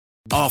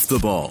Off the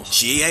ball.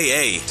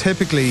 GAA.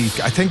 Typically,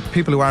 I think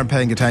people who aren't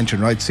paying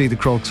attention, right, see the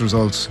Crokes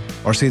results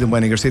or see them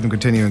winning or see them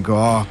continue and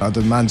go,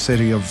 the Man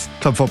City of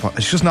club football.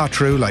 It's just not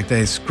true. Like,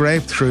 they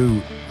scrape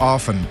through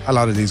often a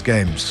lot of these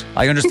games.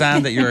 I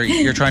understand that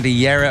you're trying to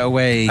yarra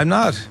away. I'm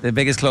not. The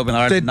biggest club in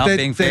Ireland not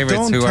being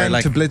favourites who are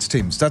like... to blitz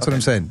teams. That's what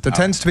I'm saying. There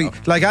tends to be...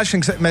 Like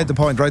Aisling made the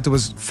point, right? There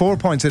was 4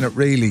 points in it,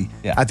 really,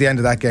 at the end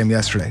of that game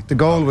yesterday. The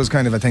goal was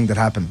kind of a thing that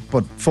happened,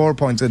 but 4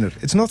 points in it.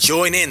 It's nothing.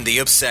 Join in the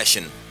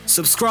obsession.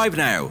 Subscribe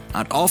now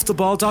at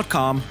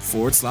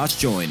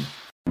offtheball.com/join.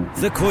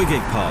 The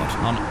COYGIG Pod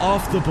on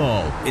Off the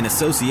Ball in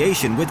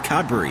association with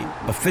Cadbury,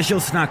 official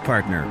snack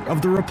partner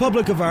of the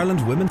Republic of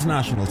Ireland women's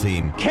national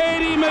team.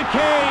 Katie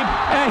McCabe,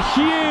 a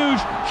huge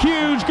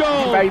goal.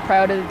 I'm very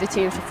proud of the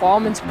team's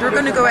performance. We're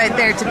going to go out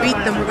there to beat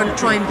them. We're going to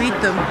try and beat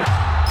them.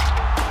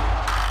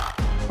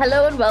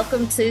 Hello and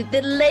welcome to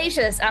the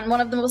latest and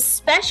one of the most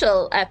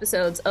special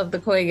episodes of the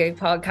COYGIG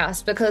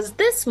podcast, because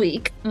this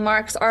week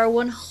marks our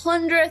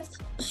 100th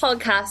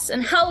podcast,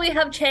 and how we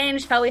have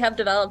changed, how we have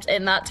developed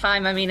in that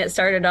time. I mean, it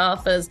started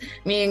off as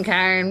me and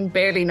Karen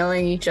barely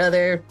knowing each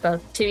other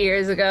about 2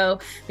 years ago.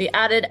 We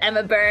added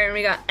Emma Byrne,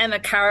 we got Emma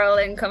Carroll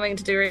in coming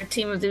to do our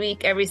team of the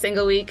week every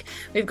single week.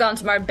 We've gone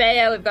to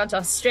Marbella, we've gone to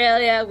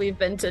Australia, we've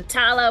been to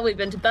Tala, we've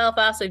been to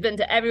Belfast, we've been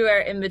to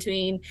everywhere in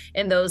between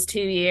in those 2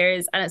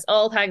 years, and it's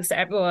all thanks to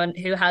everyone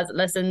who has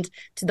listened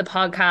to the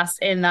podcast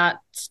in that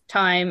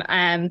time.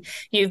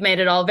 You've made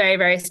it all very,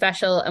 very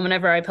special, and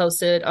whenever I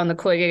posted on the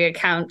COYGIG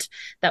account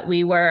that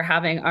we were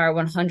having our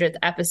 100th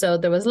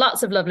episode, there was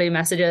lots of lovely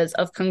messages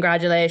of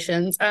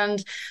congratulations,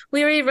 and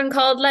we were even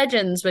called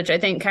legends, which I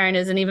think, Karen,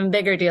 is an even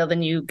bigger deal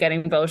than you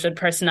getting voted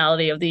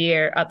personality of the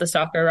year at the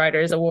Soccer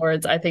Writers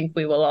Awards. I think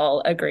we will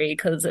all agree,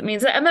 because it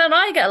means that Emma and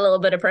I get a little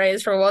bit of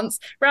praise for once,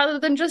 rather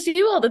than just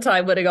you all the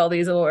time winning all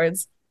these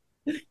awards.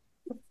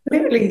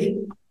 Really?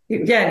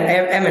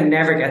 Yeah, Emma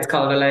never gets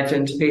called a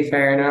legend, to be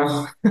fair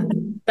now.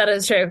 That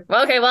is true.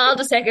 Okay, well, I'll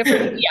just take it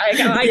from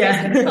I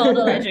get called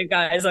a legend,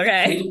 guys,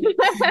 okay?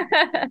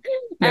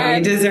 No,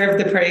 you deserve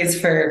the praise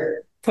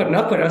for putting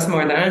up with us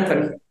more than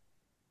anything.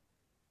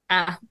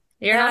 I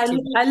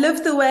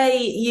love the way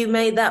you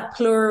made that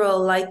plural,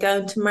 like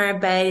going to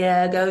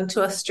Marbella, going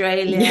to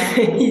Australia.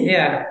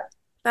 Yeah.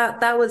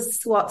 That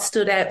was what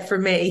stood out for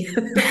me.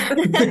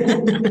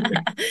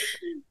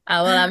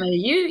 Well, I mean,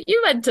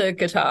 you went to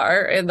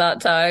Qatar in that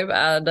time,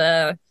 and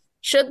and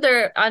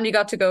you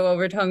got to go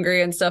over to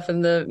Hungary and stuff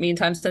in the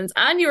meantime since,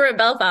 and you were in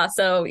Belfast,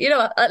 so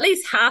at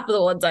least half of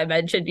the ones I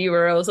mentioned you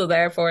were also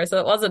there for, so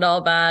it wasn't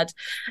all bad.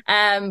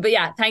 But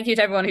yeah, thank you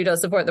to everyone who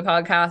does support the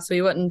podcast.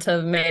 We wouldn't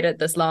have made it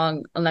this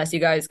long unless you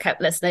guys kept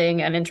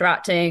listening and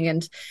interacting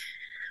and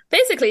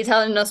basically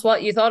telling us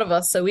what you thought of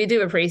us. So we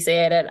do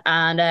appreciate it,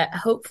 and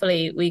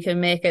hopefully we can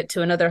make it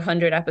to another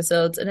 100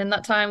 episodes, and in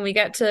that time we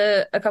get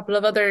to a couple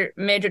of other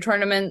major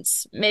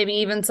tournaments, maybe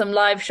even some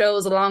live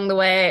shows along the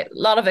way. A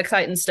lot of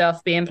exciting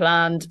stuff being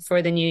planned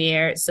for the new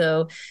year,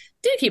 so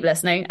do keep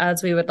listening,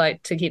 as we would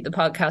like to keep the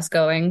podcast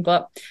going.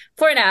 But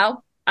for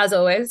now, as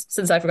always,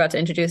 since I forgot to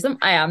introduce them,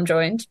 I am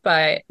joined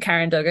by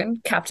Karen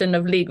Duggan, captain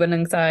of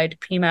league-winning side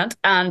Peamount,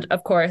 and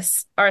of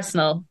course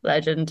Arsenal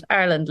legend,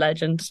 Ireland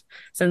legend,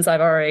 since I've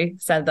already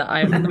said that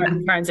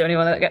Karen's the only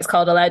one that gets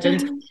called a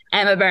legend,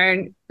 Emma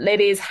Byrne.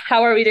 Ladies,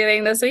 how are we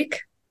doing this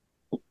week?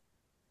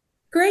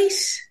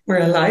 Great.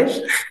 We're alive.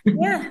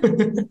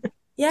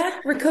 Yeah,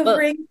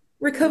 recovering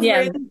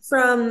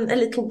from a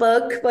little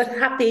bug, but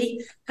happy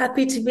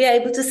to be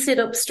able to sit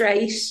up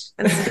straight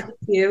and speak to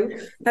you.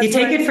 You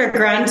take it for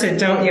granted,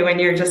 don't you, when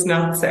you're just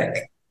not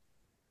sick?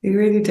 You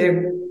really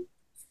do.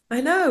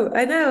 I know,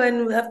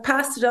 and I've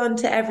passed it on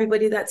to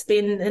everybody that's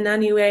been in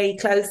any way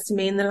close to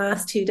me in the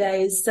last 2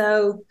 days.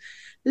 So,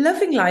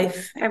 loving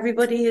life.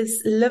 Everybody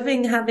is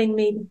loving having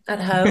me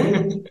at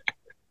home.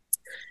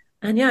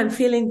 And yeah, I'm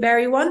feeling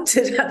very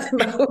wanted at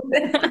the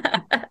moment.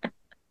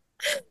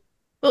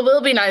 Well,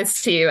 we'll be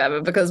nice to you, Emma,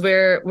 because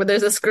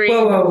there's a screen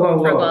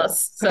whoa. from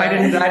us. So. I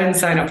didn't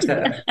sign up to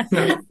that.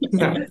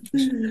 No.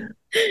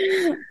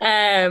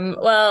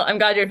 Well, I'm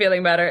glad you're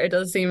feeling better. It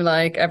does seem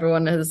like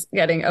everyone is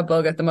getting a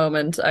bug at the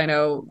moment. I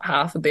know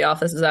half of the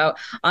office is out.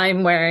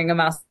 I'm wearing a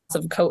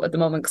massive coat at the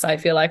moment because I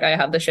feel like I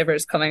have the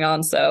shivers coming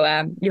on.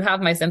 So you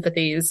have my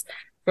sympathies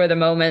for the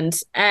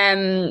moment.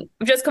 I've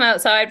just come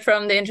outside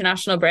from the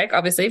international break.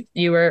 Obviously,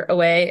 you were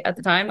away at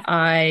the time.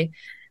 I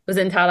was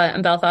in Tala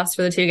and Belfast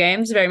for the 2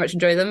 games. Very much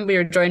enjoyed them. We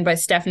were joined by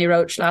Stephanie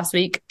Roach last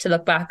week to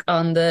look back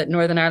on the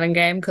Northern Ireland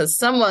game, because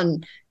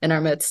someone in our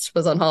midst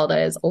was on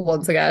holidays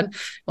once again.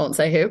 Won't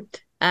say who.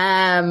 But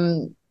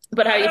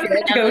how are you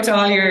feeling? I go to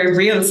all your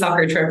real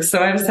soccer trips,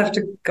 so I just have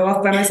to go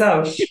off by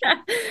myself.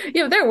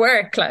 Yeah, they're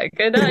work,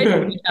 and I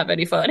don't have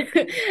any fun.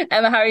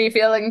 Emma, how are you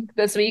feeling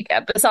this week,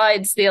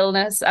 besides the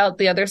illness out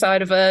the other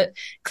side of a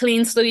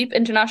clean sweep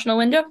international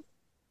window?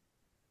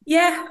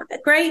 Yeah,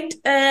 great.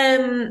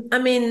 I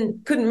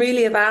mean, couldn't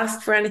really have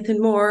asked for anything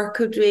more,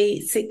 could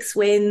we? 6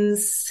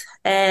 wins.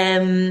 We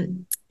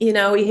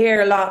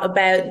hear a lot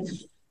about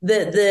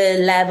the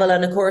level,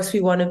 and of course we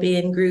want to be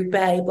in Group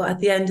A, but at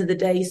the end of the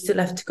day you still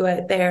have to go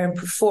out there and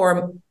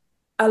perform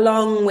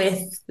along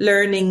with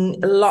learning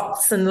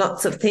lots and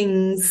lots of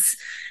things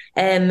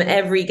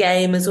every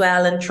game as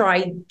well, and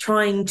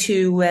trying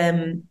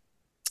to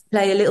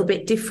play a little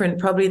bit different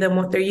probably than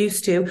what they're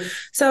used to.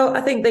 So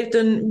I think they've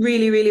done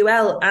really, really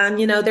well. And,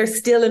 they're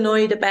still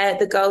annoyed about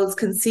the goals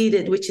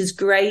conceded, which is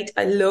great.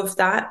 I love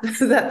that,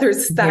 that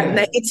there's that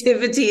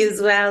negativity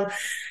as well.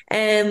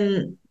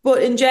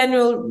 But in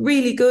general,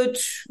 really good,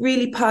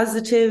 really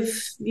positive,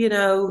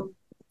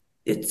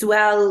 it's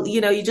well,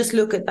 you just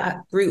look at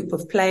that group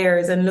of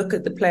players and look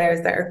at the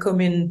players that are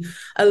coming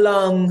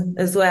along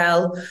as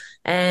well.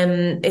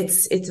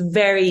 It's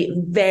very,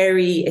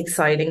 very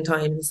exciting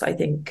times, I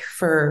think,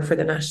 for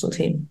the national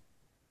team.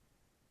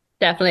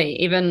 Definitely.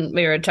 Even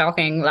we were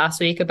talking last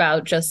week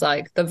about just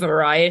like the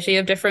variety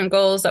of different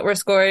goals that were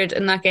scored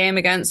in that game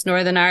against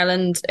Northern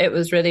Ireland. It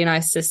was really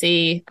nice to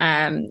see.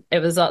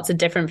 It was lots of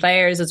different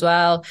players as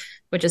well,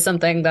 which is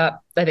something that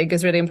I think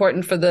is really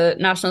important for the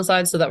national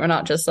side, so that we're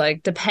not just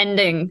like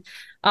depending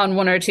on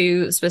one or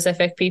two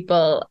specific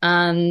people.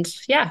 And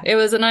yeah, it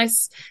was a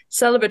nice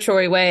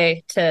celebratory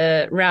way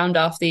to round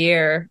off the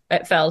year,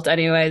 it felt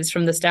anyways,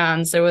 from the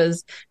stands. There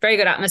was very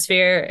good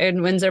atmosphere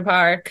in Windsor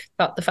Park.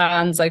 Thought the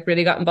fans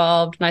really got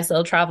involved. Nice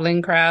little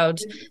travelling crowd.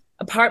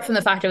 Apart from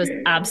the fact it was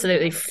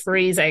absolutely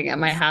freezing and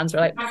my hands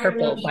were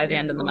purple by the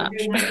end of the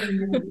match.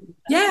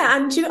 Yeah,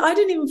 and I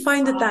didn't even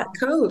find it that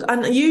cold.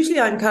 And usually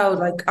I'm cold.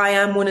 I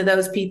am one of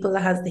those people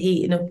that has the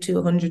heating up to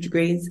 100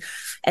 degrees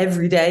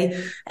every day.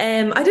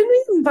 I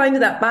didn't even find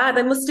it that bad.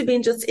 I must have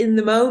been just in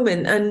the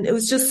moment. And it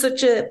was just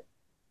such a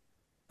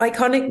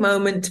iconic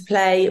moment to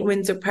play at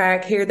Windsor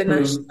Park, hear the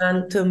national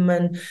anthem,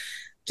 and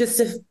just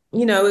to,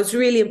 it was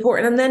really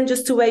important. And then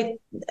just to wait,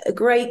 a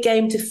great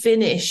game to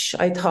finish,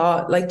 I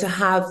thought, to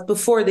have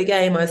before the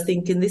game, I was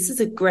thinking this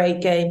is a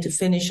great game to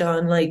finish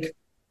on,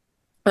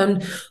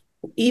 and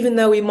even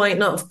though we might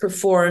not have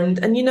performed,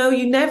 and you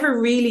never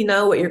really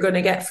know what you're going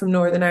to get from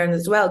Northern Ireland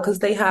as well, because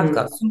they have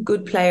got some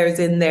good players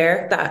in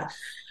there that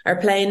are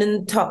playing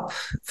in top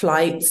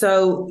flight,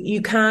 so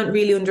you can't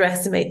really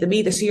underestimate them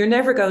either. So you're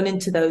never going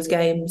into those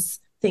games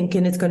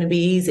thinking it's going to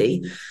be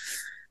easy.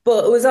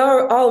 But it was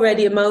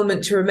already a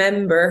moment to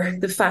remember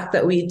the fact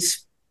that we'd,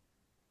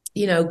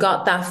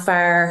 got that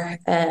far,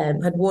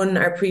 had won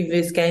our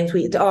previous games.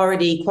 We'd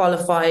already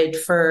qualified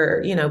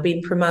for,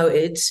 being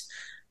promoted.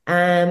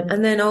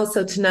 And then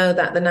also to know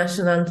that the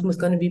national anthem was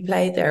going to be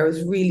played there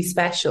was really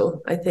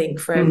special, I think,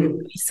 for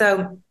everybody.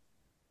 So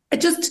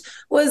it just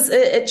was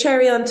a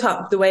cherry on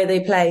top, the way they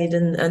played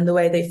and the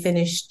way they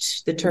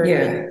finished the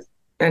tournament. Yeah.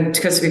 And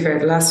because to be fair,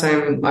 the last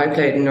time I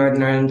played in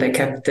Northern Ireland, they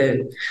kept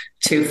the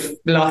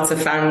lots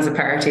of fans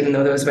apart, even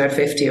though there was about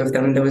 50 of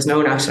them. There was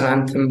no national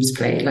anthems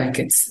played.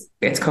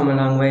 It's come a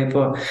long way.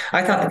 But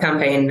I thought the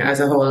campaign as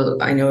a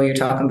whole, I know you're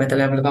talking about the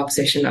level of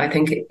opposition, I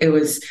think it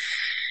was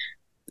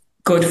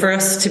good for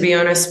us, to be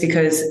honest,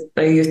 because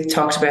you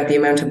talked about the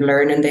amount of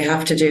learning they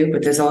have to do,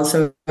 but there's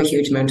also a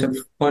huge amount of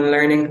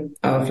unlearning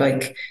of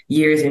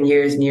years and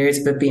years and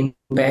years of being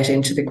bet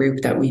into the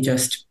group that we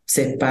just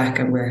sit back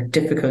and we're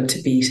difficult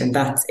to beat, and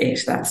that's it.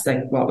 That's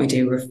what we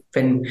do. We've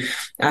been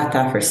at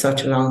that for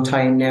such a long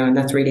time now, and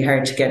that's really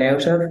hard to get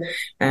out of.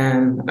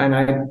 And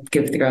I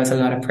give the girls a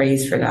lot of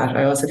praise for that.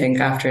 I also think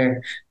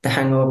after the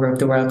hangover of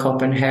the World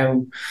Cup and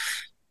how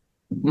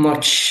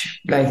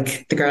much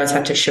the girls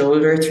had to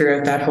shoulder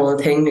throughout that whole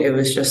thing, it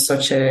was just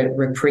such a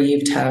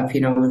reprieve to have,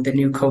 with the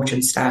new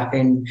coaching staff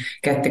in,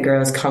 get the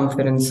girls'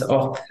 confidence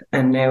up,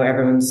 and now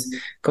everyone's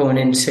going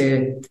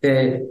into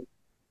the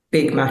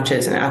big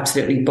matches and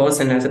absolutely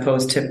buzzing, as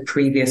opposed to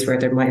previous where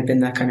there might have been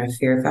that kind of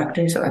fear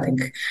factor. So I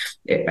think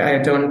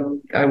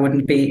I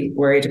wouldn't be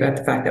worried about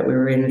the fact that we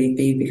were in League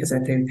B, because I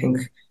do think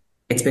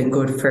it's been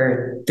good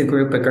for the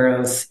group of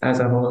girls as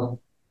a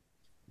whole.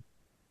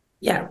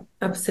 Yeah,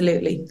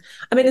 absolutely.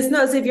 I mean, it's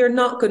not as if you're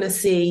not going to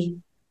see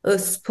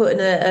us putting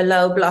a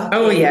low block.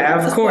 Oh,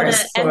 yeah, of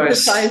course.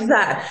 Emphasize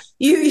that.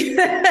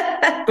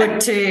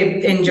 But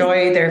to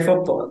enjoy their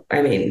football,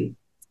 I mean.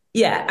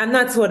 Yeah, and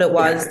that's what it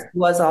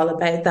was all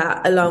about,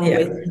 that, along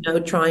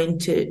with, trying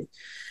to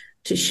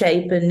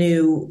shape a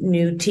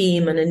new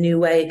team and a new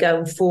way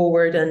going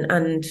forward.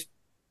 And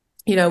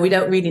we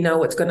don't really know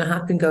what's going to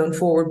happen going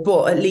forward,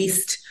 but at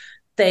least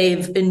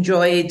they've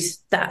enjoyed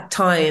that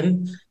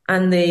time.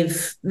 And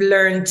they've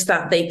learned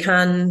that they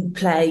can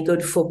play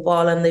good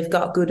football, and they've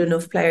got good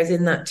enough players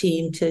in that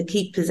team to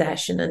keep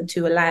possession and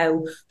to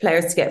allow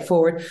players to get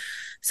forward.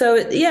 So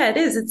yeah, it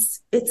is.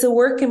 It's a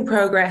work in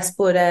progress,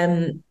 but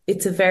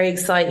it's a very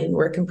exciting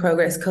work in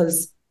progress,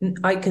 because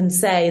I can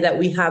say that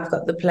we have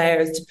got the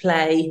players to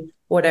play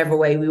whatever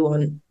way we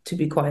want, to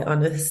be quite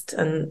honest,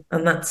 and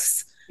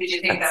that's. Did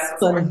you think that's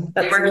fun?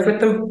 That worked with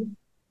them?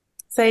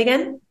 Say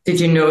again? Did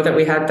you know that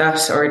we had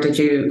that, or did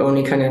you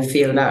only kind of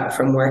feel that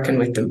from working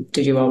with them?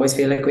 Did you always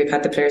feel like we've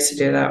had the players to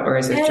do that, or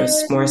is it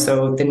just more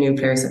so the new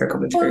players that are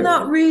coming through? Well,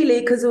 not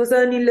really, because it was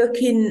only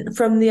looking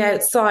from the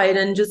outside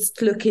and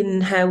just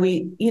looking how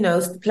we,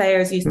 the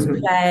players used to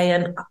play.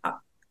 And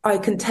I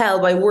can tell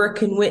by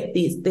working with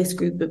this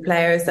group of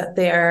players that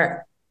they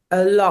are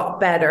a lot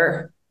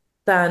better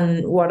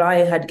than what I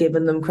had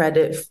given them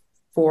credit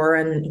for,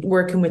 and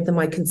working with them,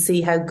 I can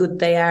see how good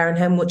they are and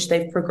how much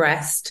they've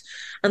progressed.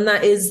 And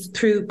that is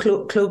through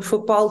club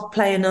football,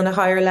 playing on a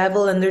higher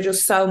level. And they're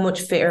just so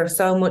much fitter,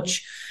 so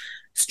much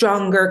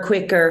stronger,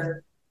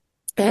 quicker,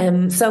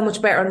 so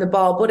much better on the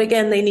ball. But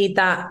again, they need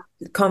that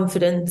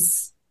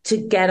confidence to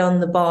get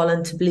on the ball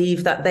and to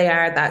believe that they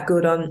are that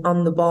good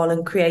on the ball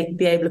and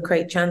be able to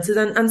create chances.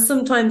 And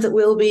sometimes it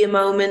will be a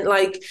moment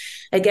like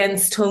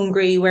against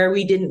Hungary where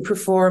we didn't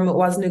perform. It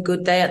wasn't a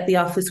good day at the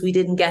office. We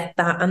didn't get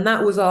that. And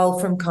that was all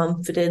from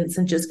confidence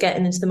and just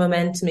getting into the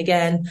momentum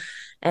again.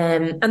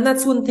 And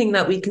that's one thing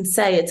that we can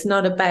say. It's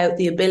not about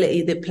the ability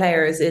of the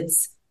players.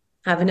 It's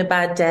having a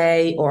bad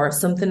day or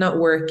something not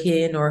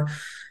working or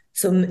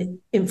some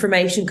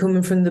information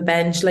coming from the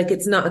bench. Like,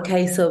 it's not a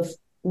case of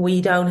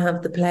we don't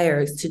have the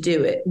players to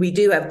do it. We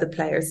do have the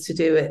players to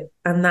do it.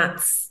 And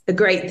that's a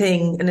great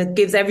thing. And it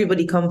gives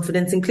everybody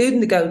confidence, including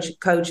the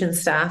coach and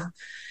staff,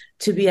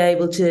 to be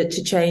able to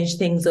change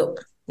things up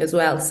as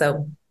well.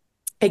 So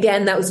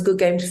again, that was a good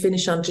game to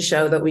finish on to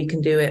show that we can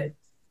do it.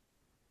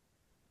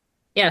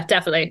 Yeah,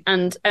 definitely.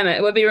 And Emma,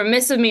 it would be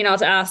remiss of me not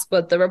to ask,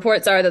 but the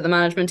reports are that the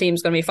management team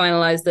is going to be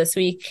finalised this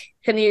week.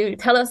 Can you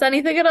tell us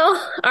anything at all?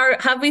 Or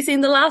have we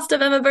seen the last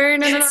of Emma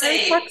Byrne in an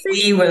Irish taxi?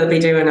 We will be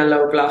doing a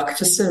low block,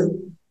 just to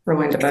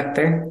rewind it back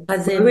there.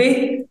 As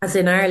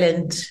in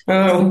Ireland.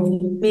 Oh,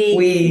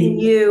 me,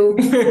 you.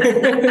 No,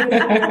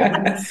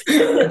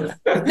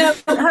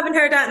 haven't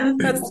heard that.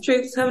 That's the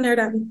truth. Haven't heard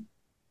that.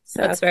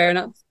 So. That's fair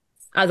enough.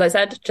 As I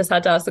said, just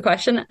had to ask the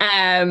question.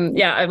 I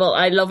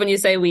love when you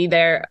say we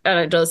there, and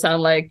it does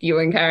sound like you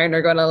and Karen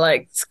are going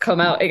to come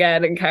out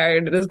again, and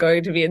Karen is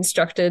going to be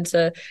instructed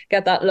to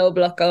get that low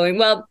block going.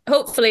 Well,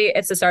 hopefully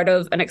it's the start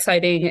of an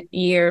exciting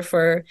year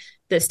for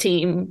this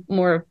team,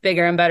 more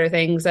bigger and better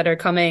things that are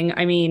coming.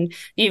 I mean,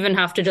 you even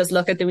have to just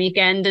look at the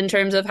weekend in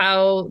terms of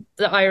how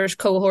the Irish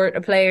cohort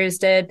of players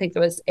did. I think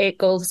there was 8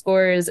 goal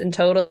scorers in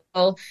total.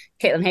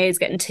 Caitlin Hayes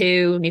getting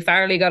 2, Niamh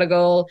Farrelly got a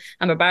goal,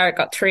 Amber Barrett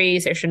got 3,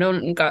 Saoirse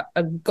Nolan got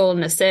a goal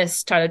and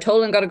assist, Tyler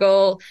Tolan got a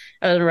goal,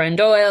 Ellen Ryan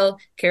Doyle,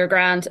 Ciara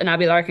Grant and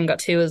Abby Larkin got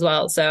 2 as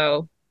well.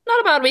 So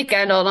not a bad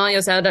weekend all in all.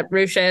 You said that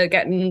Rusha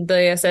getting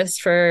the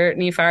assist for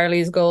Niamh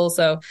Farrelly's goal.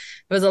 So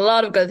there was a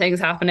lot of good things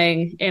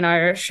happening in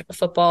Irish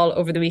football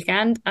over the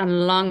weekend,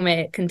 and long may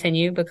it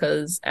continue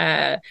because,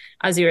 as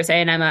you were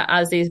saying, Emma,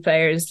 as these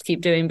players keep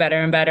doing better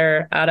and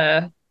better at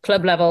a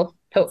club level,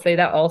 hopefully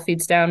that all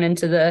feeds down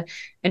into the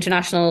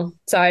international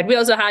side. We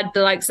also had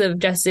the likes of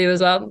Jess Sue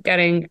as well,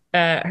 getting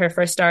her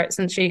first start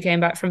since she came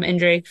back from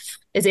injury.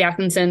 Izzy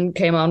Atkinson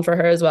came on for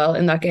her as well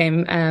in that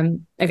game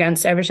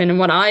against Everton, and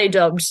what I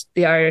dubbed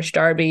the Irish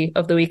derby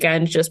of the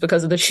weekend, just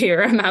because of the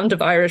sheer amount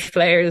of Irish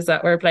players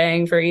that were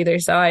playing for either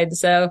side.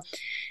 So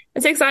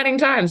it's exciting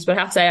times, but I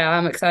have to say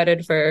I'm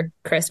excited for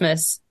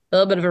Christmas. A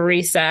little bit of a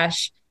reset,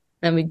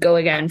 then we go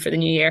again for the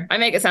new year. I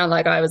make it sound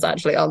like I was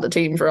actually on the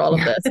team for all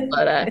of this,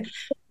 but I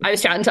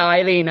was chatting to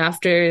Eileen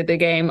after the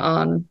game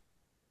on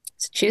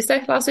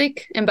Tuesday last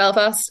week in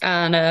Belfast,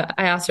 and I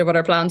asked her what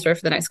her plans were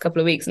for the next couple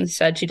of weeks, and she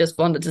said she just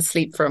wanted to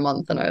sleep for a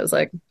month, and I was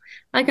like,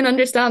 I can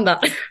understand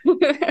that.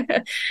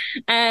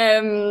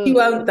 You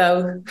won't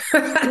though.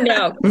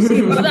 No.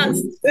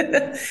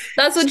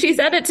 That's when she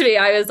said it to me.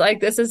 I was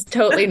like, this is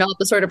totally not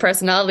the sort of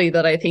personality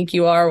that I think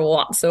you are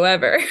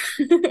whatsoever.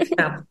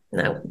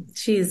 No.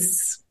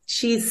 She's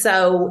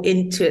so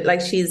into it.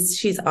 Like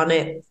she's on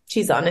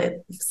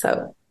it.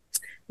 So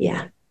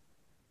yeah.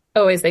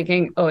 Always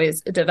thinking,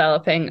 always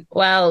developing.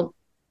 Well,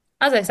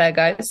 as I said,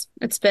 guys,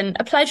 it's been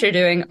a pleasure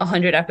doing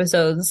 100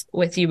 episodes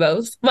with you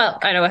both. Well,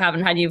 I know I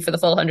haven't had you for the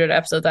full 100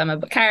 episodes, Emma,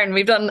 but Karen,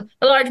 we've done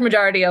a large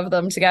majority of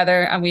them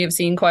together, and we have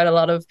seen quite a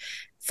lot of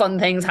fun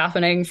things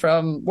happening,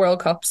 from World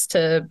Cups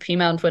to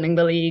Peamount winning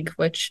the league,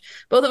 which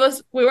both of us,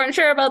 we weren't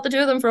sure about the two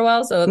of them for a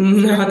while. So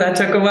no, that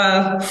took a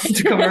while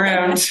to come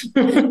around.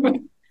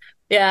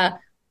 Yeah.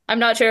 I'm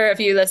not sure if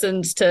you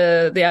listened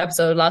to the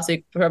episode last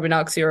week, probably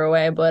not because you were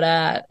away, but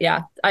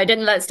I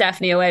didn't let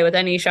Stephanie away with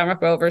any Shamrock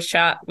Rovers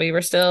chat. We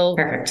were still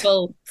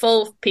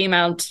full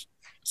Peamount.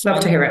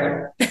 Love to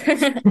hear it.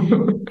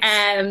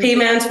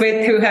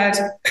 Peamount who had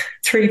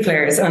 3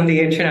 players on the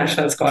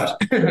international squad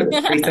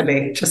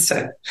recently, just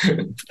to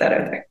put that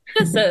out there.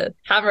 Just to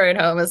hammer it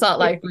home. It's not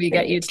like we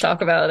get you to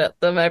talk about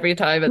them every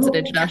time it's an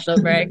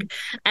international break.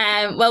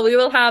 Well, we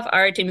will have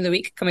our team of the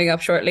week coming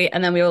up shortly,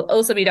 and then we will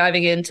also be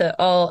diving into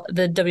all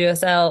the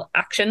WSL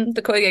action.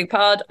 The COYGIG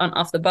Pod on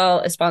Off the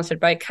Ball is sponsored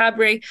by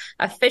Cadbury,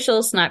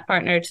 official snack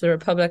partner to the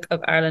Republic of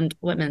Ireland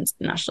women's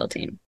national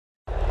team.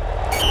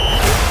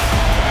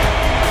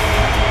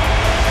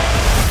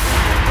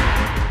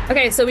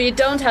 Okay, so we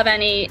don't have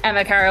any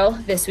Emma Carroll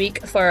this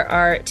week for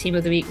our team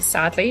of the week,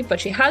 sadly, but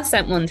she has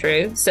sent one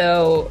through,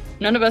 so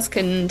none of us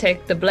can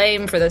take the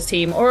blame for this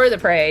team or the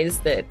praise.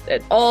 That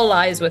it all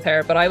lies with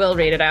her, but I will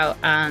read it out,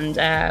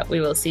 and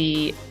we will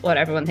see what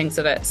everyone thinks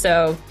of it.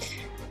 So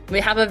we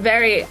have a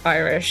very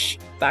Irish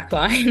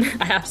backline,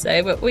 I have to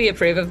say, but we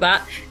approve of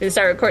that. We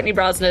start with Courtney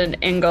Brosnan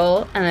in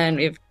goal, and then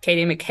we have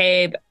Katie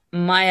McCabe,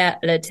 Maya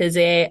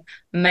Letizier,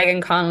 Megan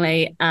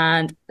Connolly,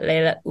 and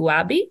Leila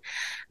Uabi.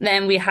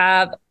 Then we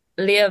have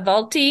Leah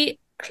Volti,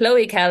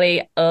 Chloe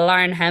Kelly,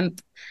 Lauren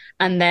Hemp,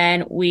 and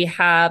then we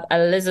have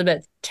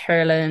Elizabeth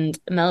Turland,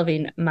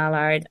 Melvin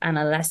Mallard, and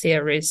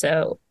Alessia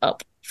Russo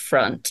up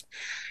front.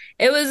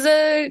 It was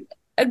a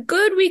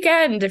good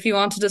weekend if you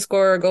wanted to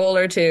score a goal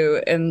or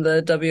two in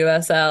the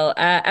WSL.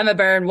 Emma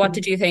Byrne, what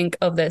did you think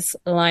of this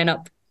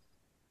lineup?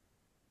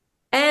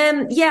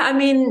 Yeah, I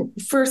mean,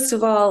 first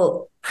of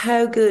all,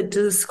 how good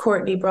does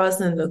Courtney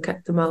Brosnan look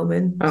at the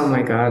moment? Oh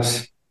my God.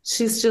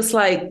 She's just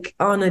like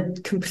on a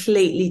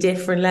completely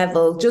different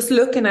level. Just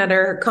looking at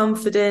her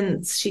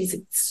confidence, she's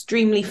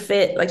extremely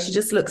fit. Like, she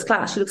just looks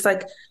class. She looks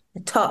like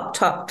a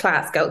top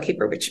class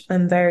goalkeeper, which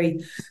I'm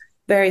very,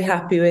 very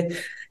happy with.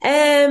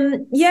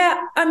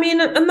 Yeah, I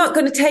mean, I'm not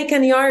going to take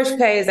any Irish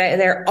players out of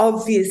there,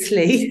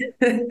 obviously.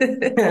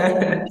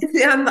 I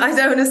don't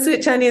want to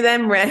switch any of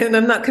them around.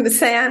 I'm not going to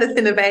say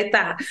anything about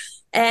that.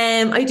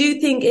 I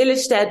do think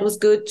Ilestedt was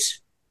good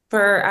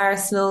for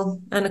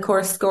Arsenal, and of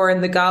course scoring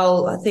the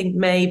goal. I think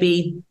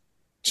maybe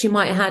she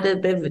might have had a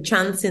bit of a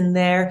chance in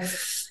there.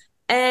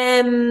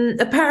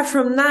 Apart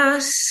from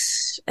that,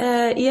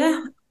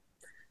 yeah,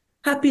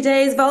 happy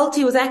days.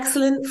 Volti was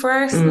excellent for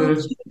Arsenal.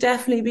 She would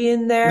definitely be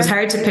in there. It was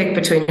hard to pick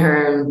between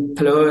her and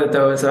Palua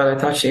though as well. I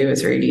thought she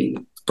was really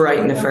bright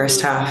in the first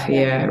half.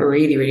 Yeah,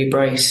 really, really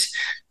bright.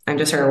 And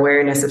just her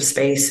awareness of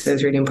space, I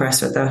was really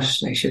impressed with that.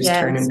 Like, she was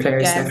turning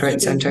players left, right,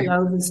 and centre.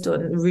 She's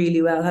done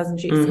really well, hasn't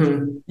she?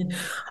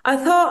 I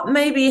thought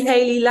maybe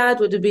Hayley Ladd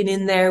would have been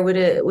in there with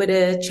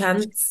a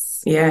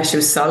chance. Yeah, she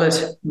was solid,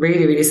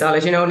 really, really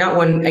solid. You know, not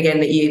one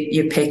again that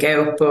you pick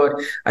out, but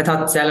I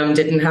thought Zellum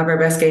didn't have her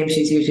best game.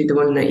 She's usually the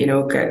one that, you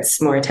know,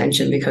 gets more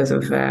attention because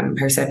of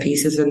her set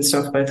pieces and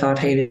stuff. But I thought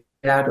Hayley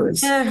Ladd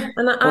was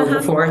over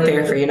the fourth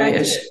there for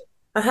United.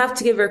 I have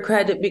to give her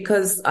credit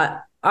because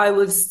I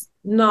wasn't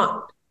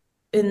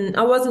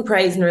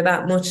praising her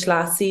that much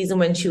last season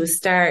when she was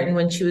starting,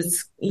 when she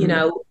was, you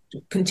know,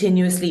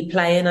 continuously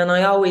playing. And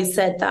I always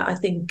said that I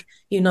think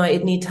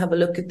United need to have a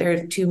look at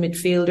their two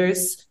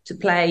midfielders to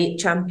play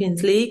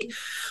Champions League.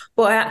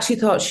 But I actually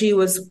thought she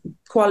was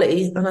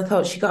quality, and I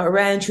thought she got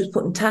around. She was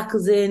putting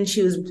tackles in.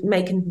 She was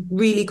making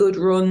really good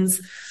runs.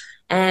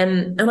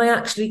 And I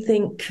actually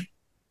think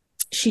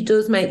she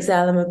does make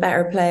Zellum a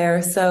better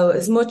player. So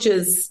as much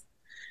as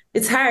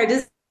it's hard,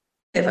 isn't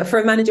it, for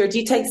a manager, do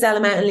you take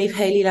Zellum out and leave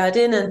Hayley Ladd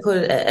in and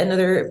put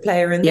another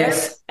player in there?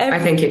 Yes, I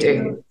think you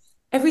do.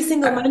 Every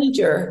single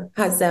manager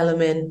has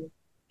Zellum in.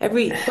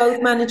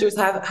 Both managers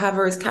have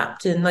her as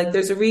captain. Like,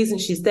 there's a reason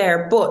she's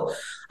there. But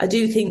I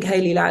do think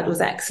Hayley Ladd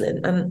was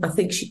excellent, and I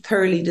think she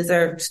thoroughly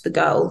deserved the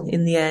goal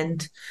in the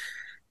end.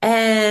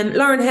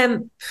 Lauren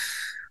Hemp,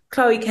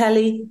 Chloe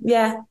Kelly,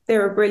 yeah, they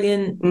were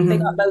brilliant. They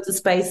got loads of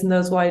space in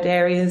those wide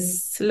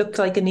areas. It looked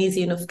like an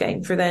easy enough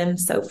game for them,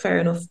 so fair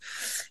enough.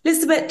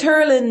 Elizabeth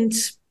Turland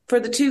for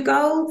the 2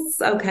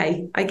 goals.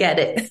 Okay, I get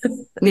it.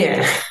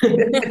 Yeah.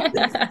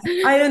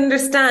 I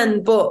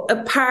understand, but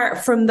apart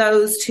from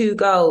those 2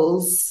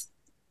 goals,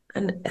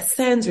 and it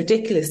sounds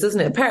ridiculous, doesn't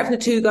it? Apart from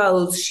the 2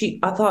 goals,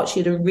 I thought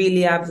she had a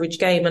really average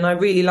game, and I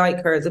really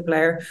like her as a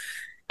player.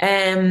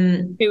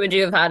 Who would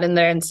you have had in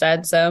there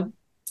instead? So,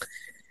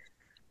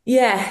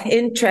 yeah,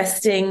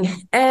 interesting.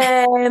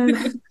 I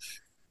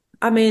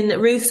mean,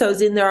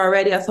 Russo's in there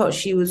already. I thought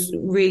she was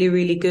really,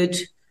 really good.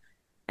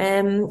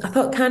 I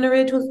thought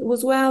Canarid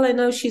was well. I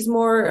know she's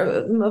more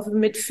of a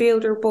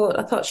midfielder, but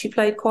I thought she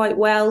played quite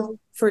well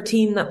for a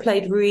team that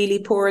played really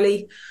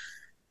poorly.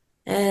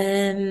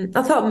 I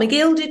thought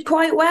McGill did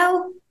quite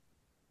well.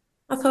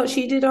 I thought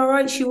she did all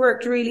right. She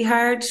worked really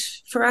hard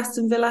for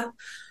Aston Villa.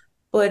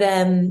 But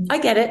I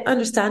get it. I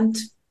understand.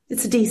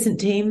 It's a decent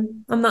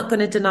team. I'm not going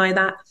to deny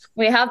that.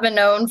 We have been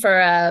known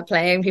for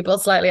playing people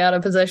slightly out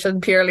of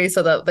position purely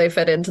so that they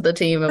fit into the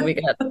team and we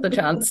get the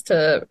chance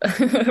to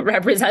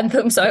represent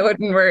them. So I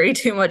wouldn't worry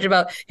too much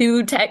about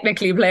who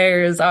technically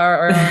players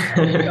are or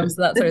when it comes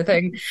to that sort of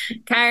thing.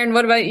 Karen,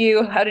 what about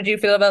you? How did you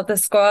feel about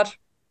this squad?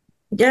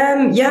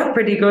 Yeah,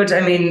 pretty good. I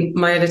mean,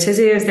 Maya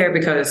Letizia is there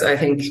because I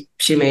think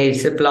she made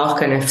the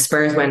block, and if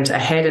Spurs went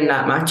ahead in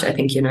that match, I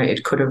think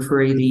United could have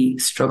really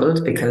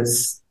struggled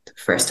because the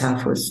first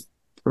half was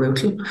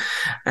brutal. Is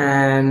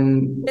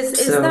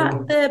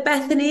that the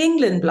Bethany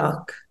England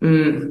block?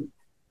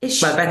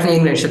 Well, Bethany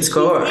England should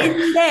score.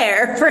 In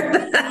there for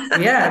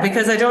that. Yeah,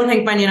 because I don't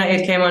think Man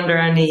United came under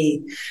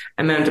any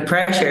amount of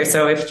pressure.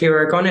 So if you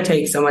were going to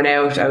take someone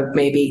out, I would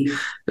maybe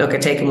look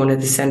at taking one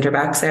of the centre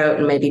backs out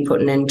and maybe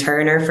putting in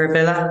Turner for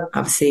Villa.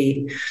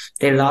 Obviously,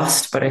 they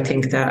lost, but I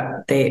think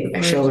that they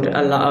showed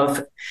a lot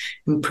of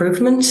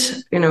improvement.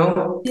 You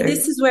know,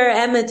 this is where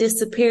Emma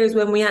disappears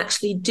when we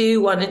actually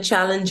do want a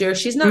challenger.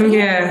 She's not.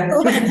 Yeah,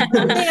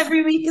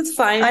 every week is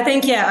fine. I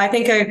think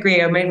I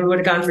agree. Maybe we would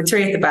have gone for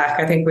 3 at the back.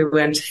 I think we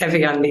went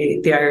heavy on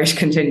the Irish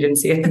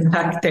contingency at the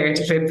back there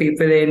to fit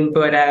people in,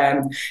 but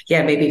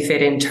maybe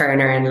fit in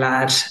Turner and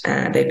Ladd.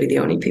 They'd be the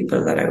only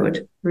people that I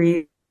would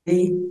really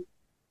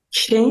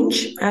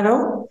change at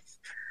all.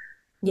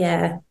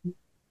 Yeah,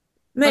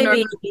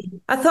 maybe.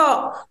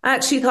 I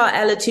actually thought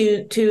Ella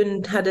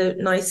Toon had a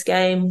nice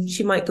game.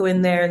 She might go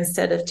in there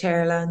instead of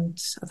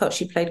Terland. I thought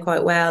she played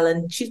quite well,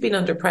 and she's been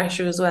under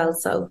pressure as well,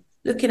 so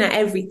looking at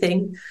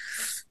everything,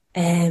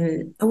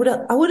 I would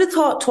have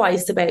thought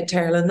twice about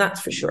Terlin,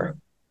 that's for sure.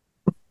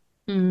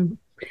 Mm.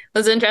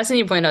 It's interesting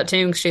you point out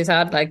too, because she's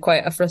had like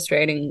quite a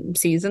frustrating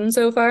season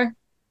so far.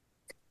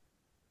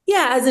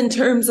 Yeah, as in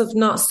terms of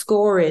not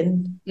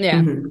scoring.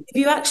 Yeah. If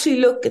you actually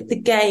look at the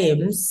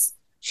games,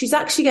 she's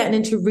actually getting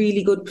into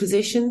really good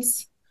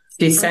positions.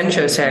 She's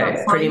central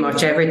to pretty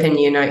much everything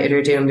United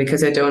are doing,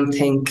 because I don't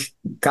think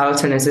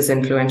Galton is as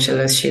influential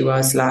as she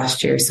was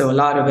last year. So a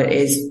lot of it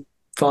is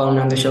falling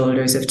on the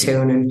shoulders of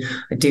Toon, and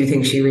I do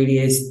think she really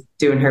is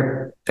doing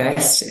her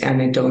best,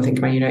 and I don't think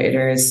Man United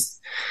are as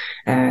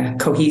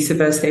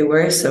cohesive as they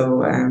were.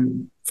 So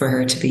for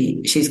her to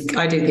be,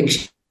 I do think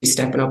she's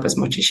stepping up as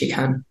much as she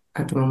can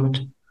at the moment.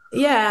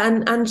 Yeah,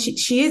 and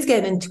she is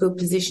getting into good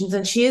positions,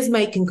 and she is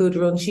making good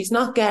runs. She's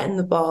not getting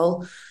the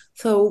ball.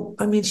 So,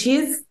 I mean,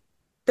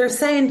 they're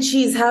saying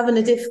she's having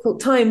a difficult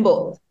time,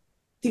 but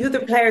the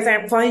other players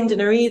aren't finding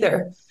her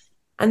either.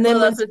 And then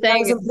that's the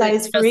thing.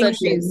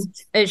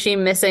 Is she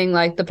missing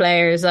like the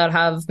players that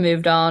have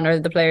moved on, or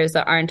the players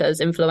that aren't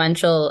as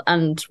influential?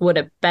 And would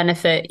it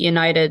benefit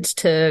United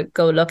to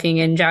go looking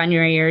in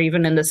January or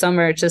even in the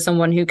summer to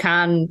someone who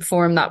can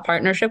form that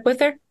partnership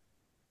with her?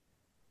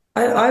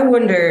 I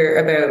wonder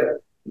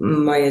about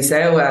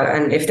Mayazawa,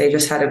 and if they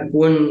just had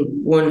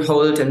one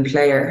holding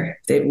player,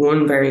 they'd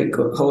one very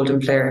good holding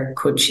player,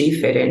 could she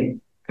fit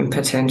in and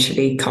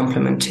potentially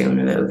complement Toon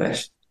a little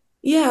bit?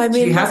 Yeah, I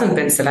mean, she hasn't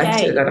been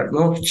selected that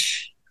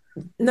much.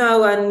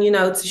 No, and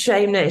it's a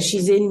shame that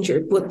she's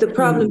injured, but the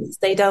problem is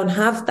they don't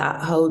have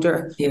that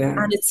holder.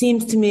 Yeah. And it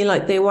seems to me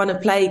like they want to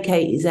play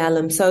Katie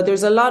Zellum. So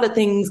there's a lot of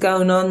things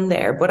going on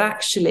there, but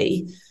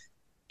actually,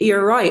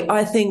 you're right.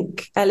 I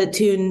think Ella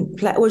Toon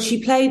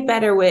she played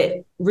better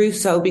with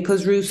Russo,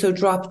 because Russo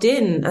dropped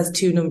in as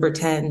 2 number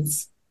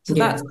 10s. So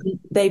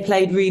they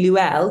played really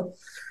well.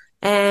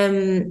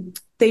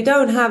 They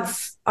don't have,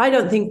 I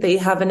don't think they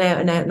have an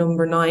out and out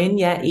number 9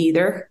 yet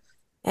either.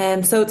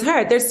 So it's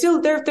hard. There's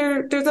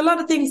a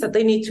lot of things that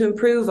they need to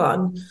improve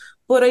on.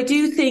 But I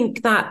do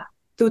think that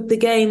the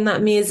game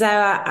that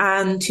Miyazawa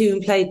and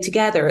Toon played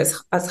together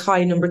as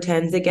high number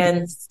 10s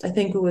against, I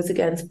think it was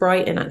against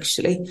Brighton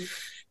actually,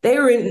 they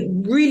were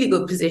in really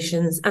good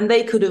positions, and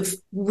they could have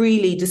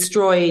really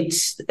destroyed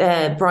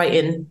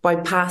Brighton by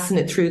passing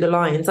it through the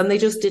lines, and they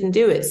just didn't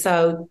do it.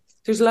 So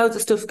there's loads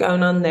of stuff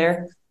going on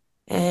there.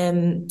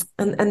 And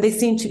they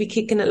seem to be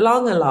kicking it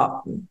long a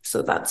lot.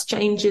 So that's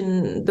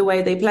changing the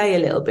way they play a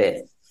little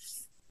bit.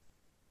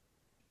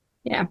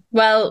 Yeah.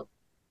 Well,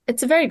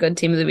 it's a very good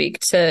team of the week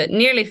to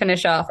nearly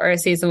finish off our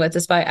season with,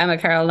 despite Emma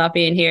Carroll not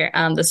being here,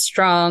 and the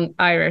strong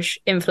Irish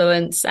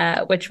influence,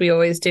 which we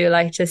always do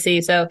like to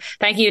see. So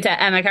thank you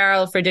to Emma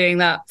Carroll for doing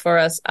that for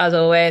us, as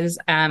always.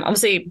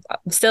 Obviously,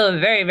 still a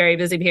very, very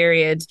busy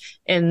period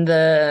in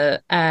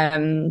the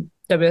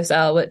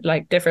WSL with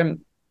like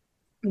different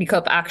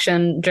Cup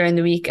action during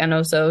the week, and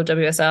also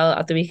WSL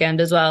at the weekend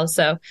as well.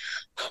 So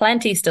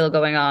plenty still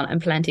going on, and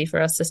plenty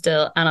for us to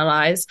still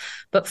analyse.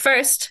 But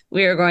first,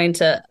 we are going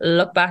to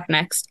look back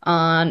next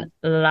on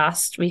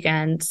last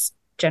weekend's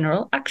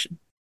general action.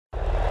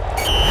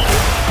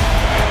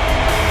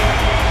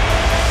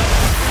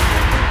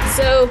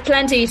 So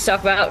plenty to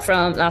talk about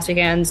from last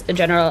weekend's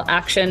general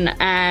action.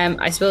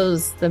 I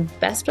suppose the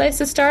best place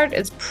to start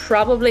is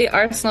probably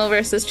Arsenal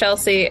versus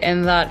Chelsea,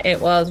 in that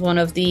it was one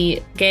of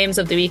the games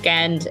of the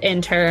weekend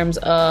in terms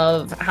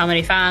of how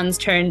many fans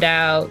turned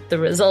out, the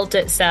result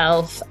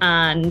itself,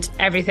 and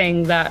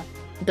everything that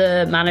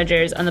the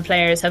managers and the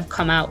players have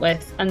come out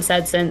with and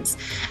said since.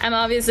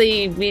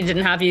 Obviously, we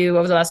didn't have you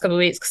over the last couple of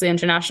weeks because of the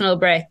international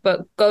break,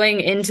 but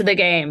going into the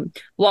game,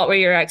 what were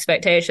your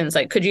expectations?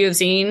 Like, could you have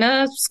seen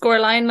a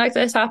scoreline like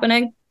this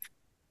happening?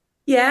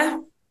 Yeah.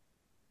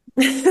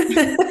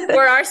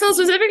 For Arsenal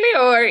specifically,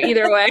 or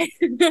either way?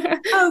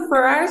 Oh,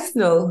 for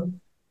Arsenal.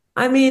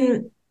 I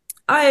mean,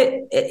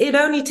 it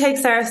only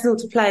takes Arsenal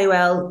to play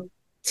well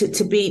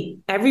to beat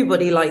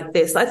everybody like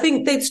this. I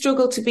think they'd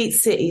struggle to beat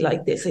City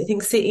like this. I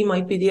think City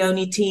might be the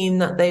only team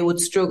that they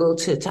would struggle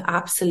to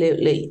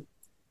absolutely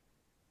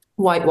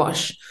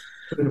whitewash.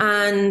 Mm-hmm.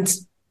 And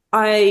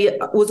I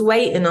was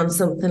waiting on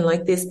something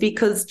like this,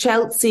 because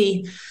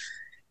Chelsea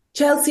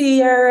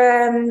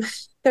are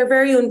they're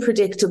very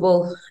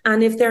unpredictable,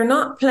 and if they're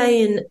not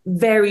playing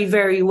very,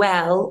 very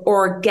well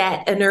or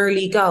get an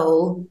early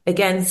goal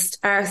against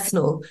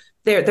Arsenal,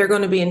 they're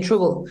going to be in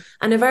trouble.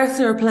 And if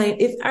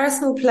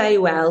Arsenal play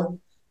well,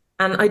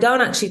 and I don't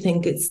actually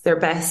think it's their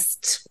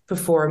best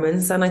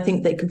performance, and I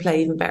think they can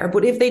play even better,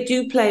 but if they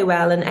do play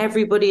well and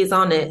everybody is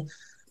on it,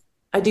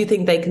 I do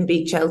think they can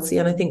beat Chelsea,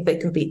 and I think they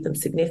can beat them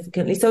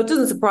significantly. So it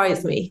doesn't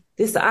surprise me.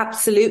 This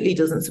absolutely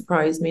doesn't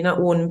surprise me,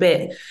 not one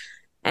bit.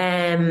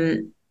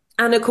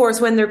 And of course,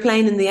 when they're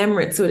playing in the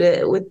Emirates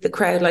with the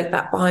crowd like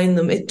that behind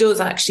them, it does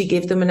actually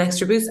give them an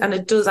extra boost, and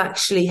it does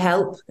actually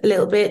help a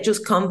little bit,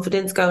 just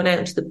confidence going out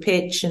into the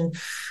pitch. And,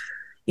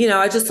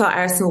 I just thought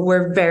Arsenal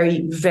were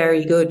very,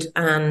 very good,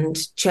 and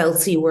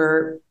Chelsea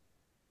were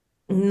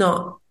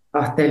not.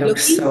 Oh, they look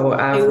so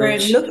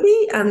average. They weren't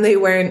lucky, and they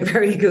weren't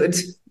very good.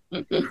 So.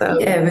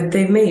 Yeah, but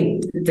they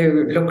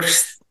look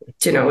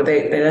you know,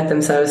 they let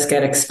themselves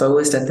get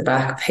exposed at the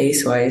back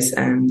pace wise,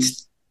 and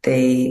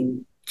they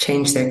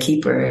changed their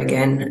keeper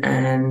again,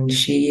 and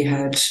she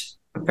had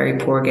a very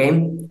poor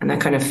game, and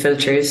that kind of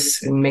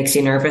filters and makes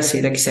you nervous.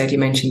 Like you said, you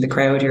mentioned the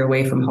crowd, you're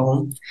away from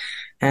home.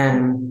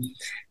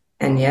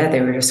 And yeah, they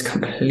were just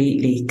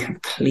completely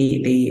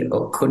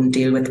couldn't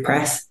deal with the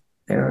press.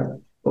 They were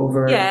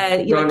over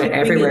running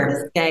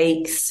everywhere.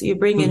 You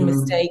bring in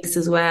mistakes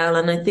as well.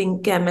 And I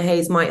think Emma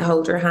Hayes might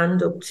hold her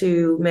hand up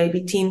to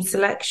maybe team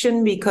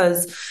selection,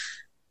 because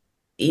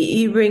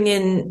you bring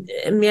in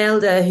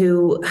Mjelde,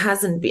 who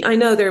hasn't been, I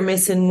know they're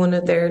missing one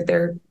of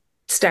their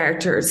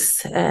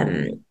starters,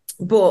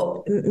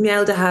 but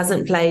Mjelde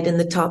hasn't played in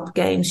the top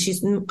games.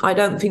 I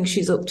don't think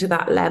she's up to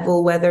that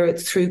level, whether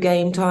it's through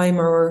game time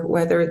or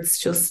whether it's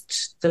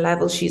just the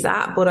level she's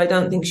at, but I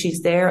don't think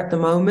she's there at the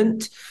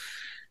moment.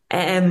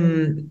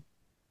 And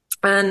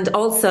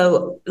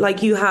also,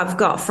 like, you have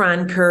got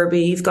Fran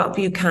Kirby, you've got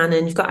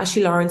Buchanan, you've got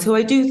Ashley Lawrence, who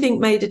I do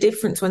think made a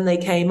difference when they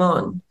came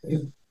on. Yeah.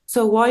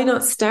 So why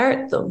not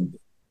start them?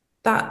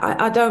 That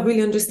I don't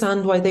really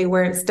understand why they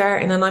weren't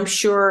starting. And I'm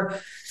sure,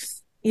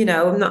 you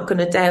know, I'm not going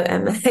to doubt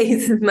Emma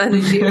Hayes'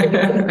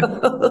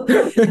 managerial.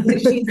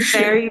 She's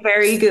very,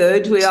 very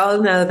good. We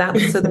all know that.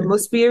 So there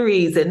must be a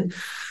reason.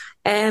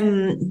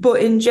 But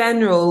in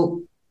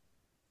general,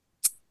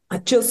 I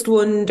just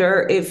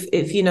wonder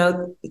if you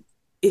know,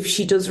 if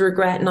she does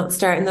regret not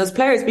starting those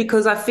players,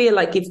 because I feel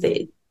like if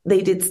they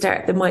did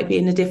start, they might be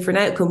in a different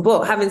outcome.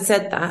 But having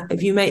said that,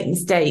 if you make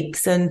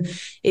mistakes and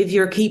if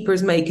your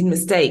keeper's making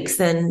mistakes,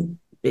 then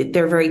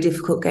they're very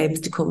difficult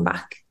games to come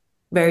back.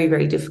 Very,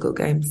 very difficult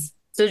games.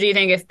 So do you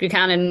think if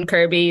Buchanan,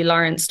 Kirby,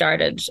 Lawrence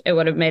started, it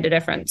would have made a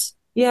difference?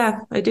 Yeah,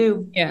 I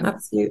do. Yeah,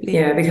 absolutely.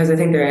 Yeah, because I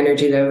think their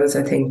energy levels,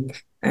 I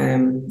think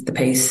the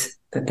pace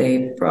that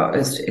they brought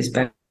is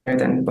better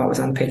than what was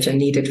on the pitch and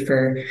needed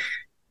for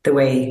the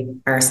way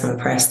Arsenal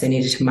pressed. They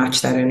needed to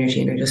match that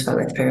energy, and I just felt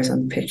like the players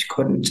on the pitch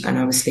couldn't. And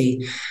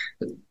obviously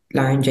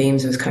Lauren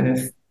James was kind of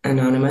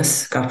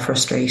anonymous, got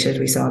frustrated.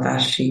 We saw that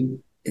she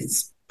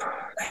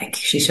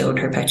showed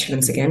her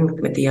petulance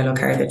again with the yellow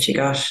card that she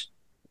got.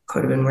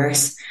 Could have been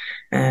worse.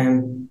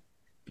 And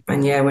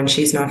yeah, when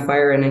she's not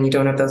firing and you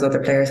don't have those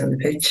other players on the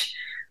pitch,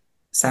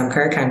 Sam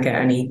Kerr can't get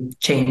any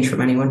change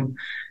from anyone.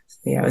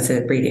 So yeah, it was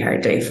a really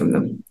hard day from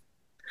them.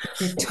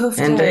 Tough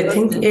and day, I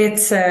think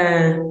it's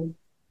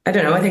I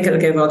don't know, I think it'll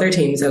give other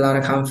teams a lot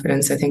of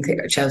confidence. I think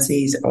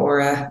Chelsea's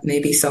aura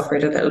maybe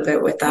suffered a little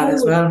bit with that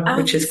as well,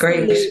 which is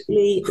great. I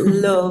absolutely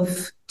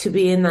love to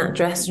be in that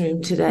dressing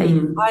room today.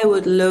 I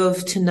would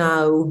love to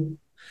know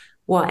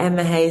what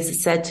Emma Hayes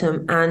has said to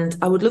him, and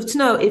I would love to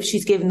know if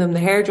she's given them the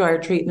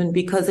hairdryer treatment,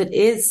 because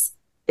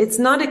it's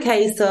not a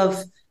case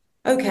of,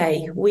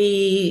 okay,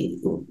 we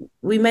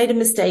made a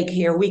mistake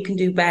here, we can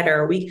do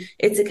better.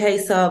 It's a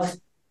case of,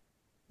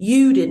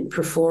 you didn't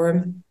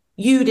perform,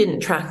 you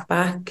didn't track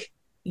back,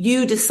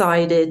 you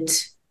decided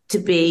to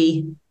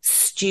be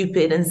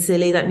stupid and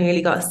silly that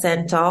nearly got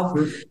sent off.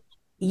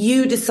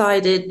 You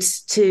decided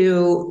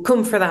to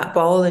come for that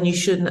ball and you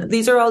shouldn't.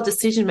 These are all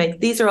decision making.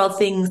 These are all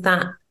things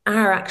that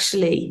are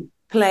actually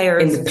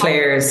players. In the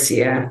players,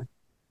 yeah.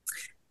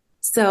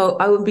 So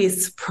I would be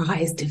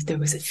surprised if there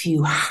was a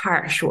few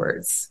harsh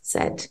words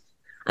said.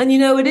 And, you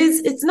know,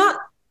 it's not,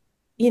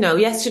 you know,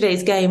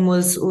 yesterday's game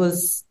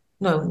was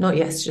no, not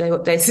yesterday.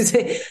 What day is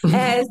it?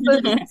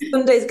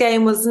 Sunday's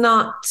game was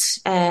not,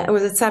 or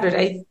was it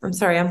Saturday? I'm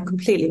sorry, I'm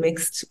completely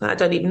mixed. I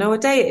don't even know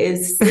what day it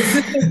is.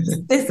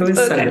 It was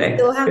Sunday.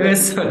 It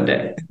was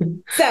Sunday.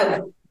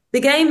 So the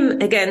game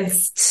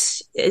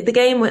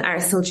with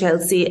Arsenal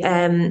Chelsea,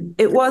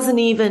 it wasn't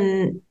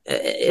even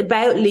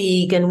about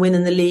league and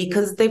winning the league,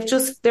 because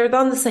they're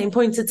on the same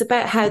points. It's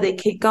about how they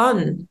kick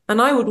on.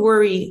 And I would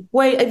worry,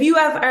 wait, if you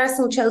have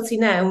Arsenal Chelsea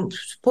now,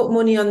 put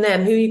money on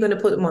them, who are you going to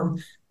put them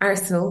on?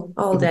 Arsenal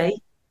all day.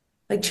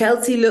 Like,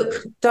 Chelsea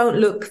don't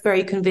look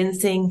very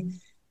convincing.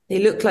 They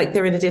look like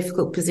they're in a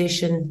difficult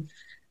position.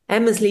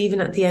 Emma's leaving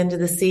at the end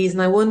of the season.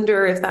 I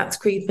wonder if that's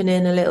creeping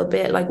in a little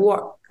bit. Like,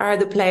 what are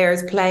the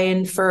players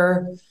playing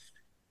for,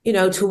 you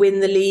know, to win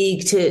the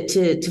league,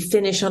 to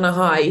finish on a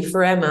high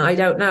for Emma? I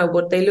don't know,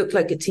 but they look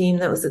like a team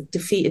that was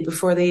defeated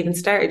before they even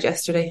started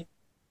yesterday.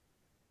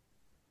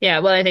 Yeah,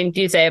 well, I think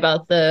you say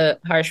about the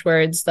harsh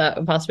words that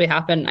would possibly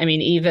happen. I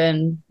mean,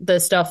 even the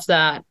stuff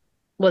that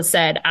was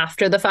said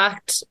after the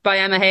fact by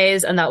Emma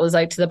Hayes, and that was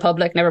like to the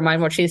public, never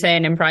mind what she's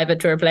saying in private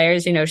to her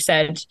players. You know, she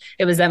said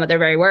it was them at their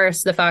very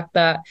worst. The fact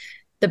that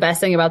the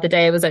best thing about the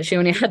day was that she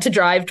only had to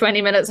drive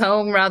 20 minutes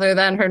home rather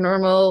than her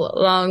normal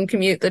long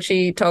commute that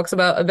she talks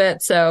about a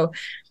bit. So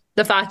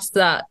the fact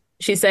that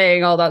she's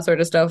saying all that sort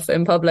of stuff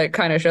in public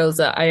kind of shows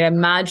that I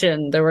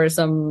imagine there were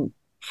some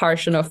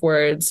harsh enough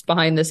words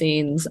behind the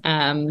scenes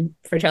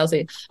for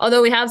Chelsea.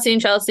 Although we have seen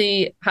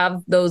Chelsea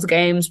have those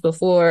games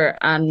before,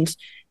 and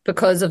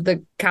because of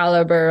the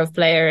caliber of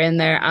player in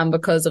there and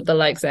because of the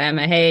likes of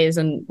Emma Hayes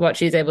and what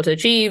she's able to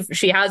achieve,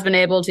 she has been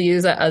able to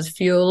use it as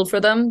fuel for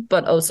them.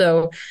 But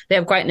also they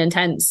have quite an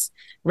intense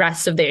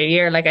rest of their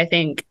year. Like, I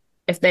think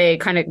if they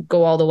kind of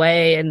go all the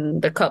way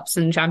in the Cups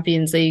and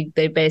Champions League,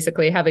 they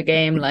basically have a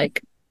game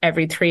like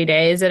every 3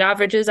 days it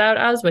averages out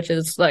as, which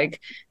is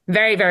like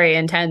very, very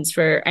intense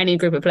for any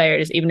group of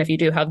players, even if you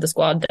do have the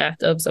squad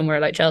depth of somewhere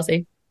like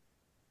Chelsea.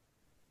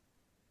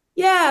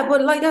 Yeah,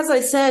 but like as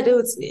I said, it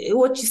was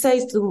what you say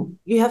to them,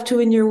 you have to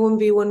win your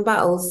 1v1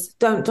 battles.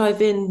 Don't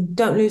dive in,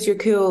 don't lose your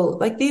cool.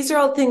 Like these are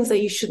all things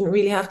that you shouldn't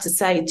really have to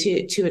say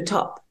to a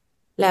top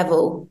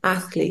level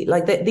athlete.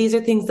 Like these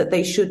are things that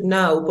they should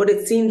know, but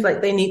it seems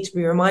like they need to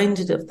be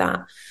reminded of that.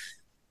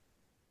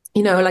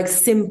 You know, like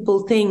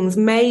simple things,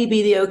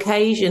 maybe the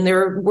occasion, they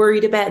were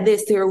worried about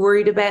this, they were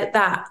worried about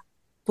that.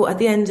 But at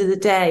the end of the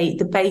day,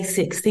 the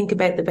basics, think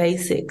about the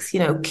basics, you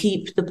know,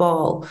 keep the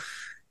ball.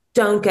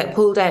 Don't get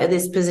pulled out of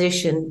this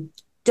position.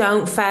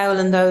 Don't foul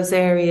in those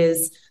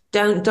areas.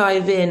 Don't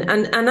dive in.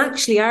 And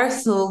actually,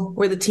 Arsenal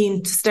were the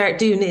team to start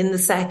doing it in the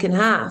second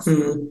half.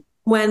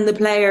 When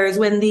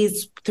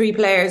these 3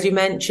 players you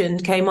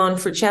mentioned came on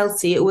for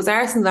Chelsea, it was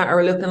Arsenal that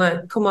were looking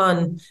like, come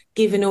on,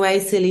 giving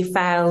away silly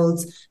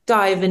fouls,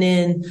 diving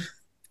in,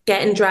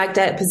 getting dragged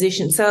out of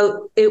position.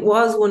 So it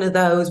was one of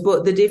those,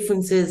 but the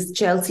difference is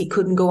Chelsea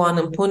couldn't go on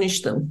and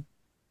punish them.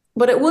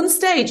 But at one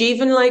stage,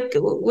 even like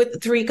with the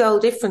 3-goal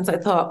difference, I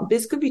thought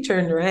this could be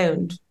turned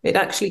around. It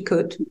actually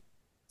could.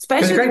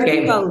 Especially it was a great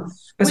game.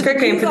 It was a great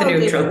game for the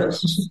neutral.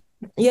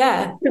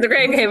 Yeah. It was a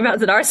great game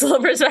as an Arsenal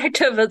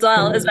perspective as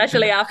well,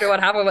 especially after what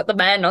happened with the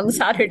men on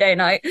Saturday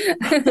night.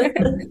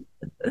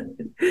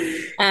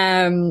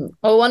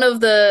 Well, one of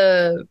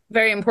the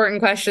very important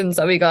questions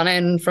that we got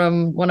in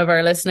from one of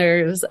our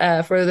listeners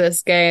for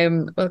this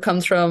game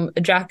comes from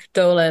Jack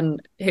Dolan,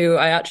 who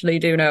I actually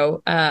do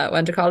know,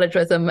 went to college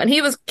with him. And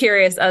he was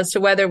curious as to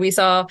whether we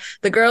saw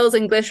the girls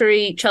in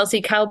glittery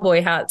Chelsea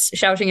cowboy hats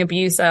shouting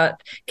abuse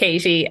at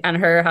Katie and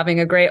her having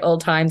a great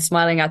old time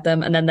smiling at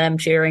them and then them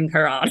cheering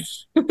her on.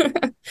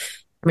 I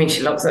mean,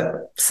 she loves it.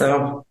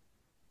 So,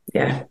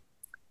 yeah.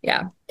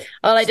 Yeah.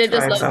 Well, I did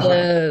just love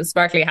the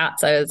sparkly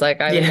hats. I was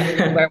like, I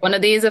would wear one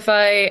of these if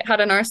I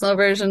had an Arsenal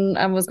version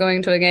and was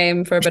going to a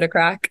game for a bit of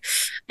crack.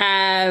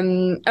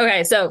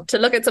 Okay, so to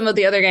look at some of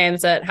the other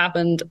games that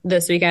happened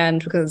this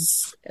weekend,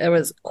 because there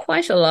was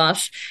quite a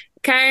lot.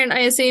 Karen, I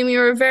assume you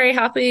were very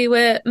happy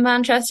with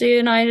Manchester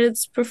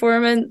United's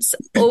performance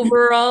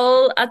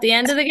overall at the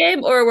end of the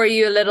game, or were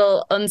you a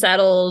little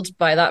unsettled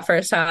by that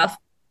first half?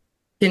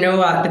 You know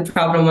what the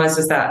problem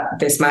was that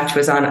this match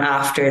was on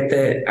after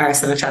the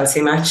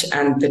Arsenal-Chelsea match,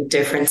 and the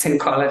difference in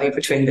quality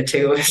between the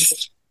two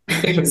was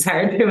it was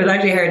hard. It was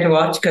actually hard to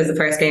watch because the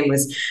first game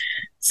was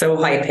so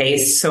high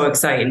paced, so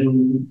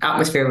exciting,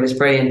 atmosphere was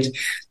brilliant.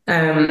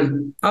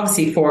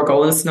 Obviously 4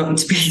 goals, nothing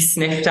to be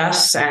sniffed at.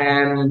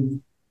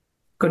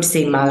 Good to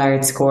see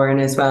Mallard scoring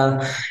as well.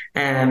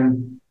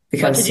 Because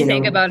what did you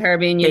think about her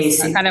being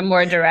used in a kind of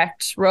more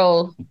direct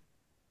role?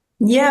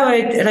 Yeah,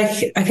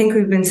 I think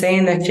we've been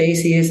saying that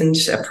JC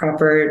isn't a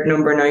proper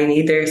number 9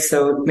 either,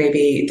 so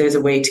maybe there's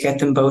a way to get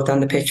them both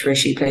on the pitch where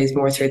she plays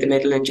more through the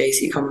middle and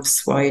JC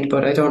comes wide,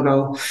 but I don't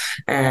know.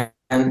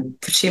 But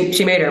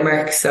she made her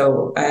mark,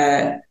 so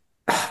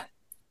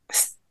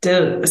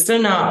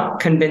still not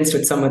convinced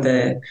with some of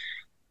the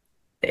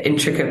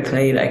intricate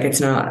play. Like, it's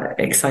not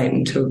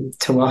exciting to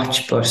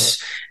watch, but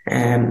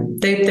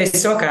they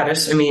stuck at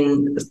it. I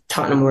mean,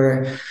 Tottenham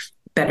were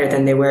better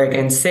than they were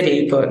against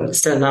City, but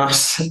still not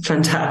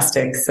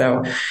fantastic.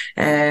 So,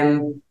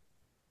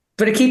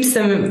 but it keeps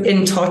them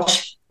in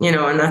touch, you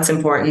know, and that's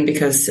important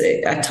because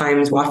at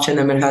times watching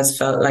them, it has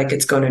felt like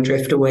it's going to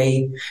drift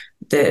away.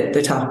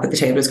 The top of the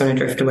table is going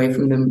to drift away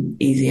from them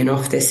easy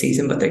enough this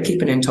season, but they're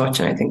keeping in touch,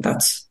 and I think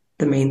that's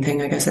the main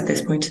thing, I guess, at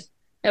this point.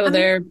 Oh,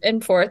 they're in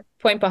 4th,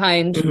 point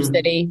behind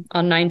City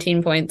on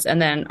 19 points,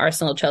 and then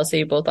Arsenal,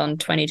 Chelsea both on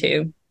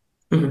 22.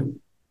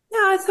 Yeah,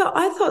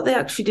 I thought they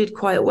actually did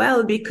quite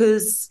well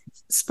because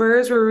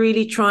Spurs were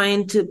really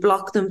trying to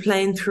block them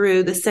playing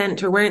through the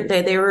centre, weren't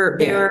they? They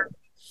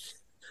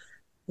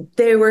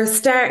were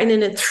starting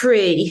in a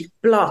 3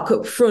 block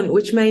up front,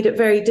 which made it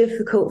very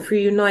difficult for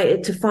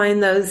United to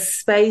find those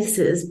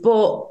spaces.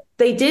 But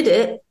they did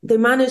it. They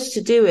managed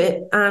to do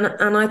it,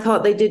 and I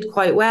thought they did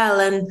quite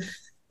well. And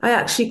I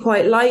actually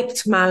quite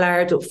liked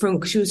Mallard up front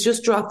because she was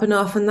just dropping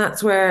off, and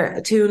that's where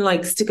Toon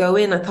likes to go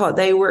in. I thought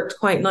they worked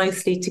quite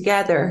nicely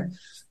together.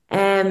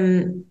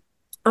 JC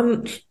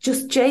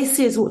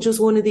is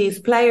just one of these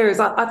players.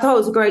 I thought it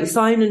was a great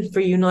signing for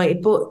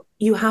United, but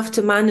you have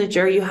to manage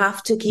her. You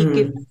have to keep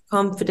giving her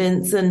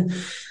confidence. And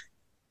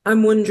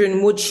I'm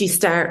wondering, would she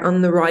start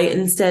on the right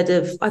instead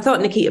of? I thought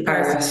Nikita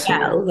Paris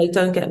well. Like,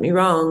 don't get me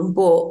wrong,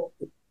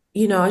 but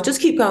you know, I just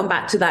keep going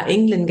back to that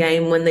England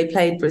game when they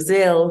played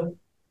Brazil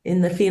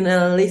in the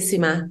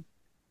Finalissima,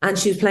 and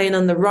she was playing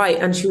on the right,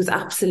 and she was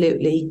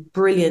absolutely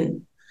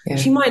brilliant. Yeah.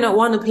 She might not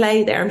want to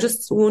play there. I'm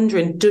just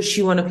wondering, does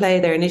she want to play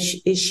there? And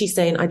is she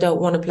saying, I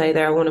don't want to play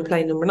there, I want to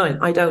play number 9?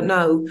 I don't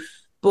know.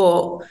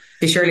 But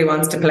she surely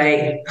wants to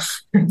play.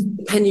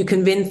 Can you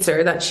convince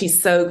her that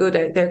she's so good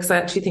out there? Because I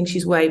actually think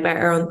she's way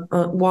better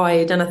on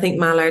wide, and I think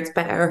Mallard's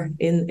better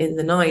in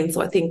the 9.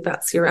 So I think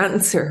that's your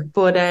answer.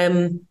 But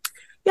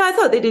yeah, I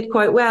thought they did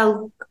quite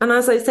well. And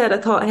as I said, I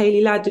thought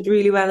Hayley Ladd did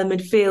really well in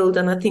midfield.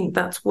 And I think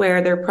that's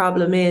where their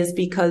problem is,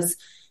 because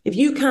if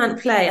you can't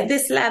play at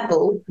this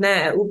level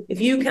now,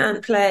 if you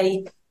can't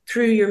play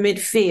through your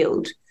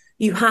midfield,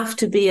 you have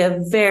to be a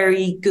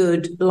very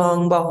good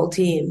long ball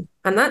team.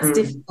 And that's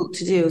difficult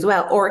to do as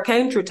well. Or a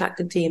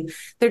counter-attacking team.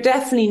 They're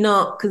definitely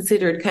not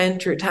considered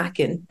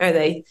counter-attacking, are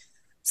they?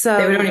 So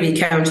they would only be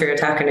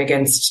counter-attacking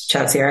against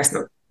Chelsea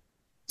Arsenal,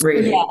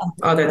 really. Yeah.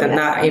 Other than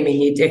that, I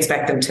mean, you'd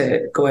expect them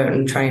to go out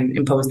and try and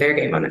impose their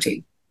game on a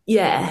team.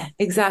 Yeah,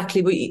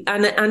 exactly.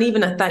 And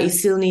even at that, you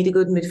still need a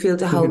good midfield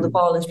to hold the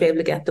ball and to be able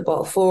to get the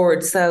ball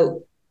forward.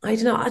 So I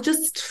don't know. I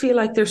just feel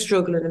like they're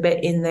struggling a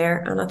bit in there.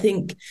 And I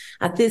think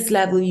at this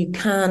level, you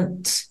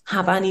can't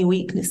have any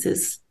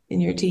weaknesses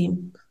in your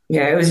team.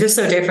 Yeah, it was just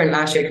so different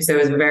last year because there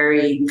was a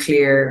very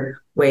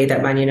clear way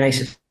that Man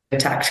United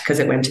attacked, because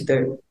it went to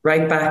the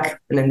right back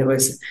and then there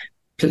was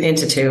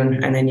into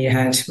Toon, and then you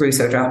had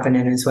Russo dropping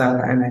in as well.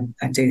 And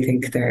I do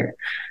think they're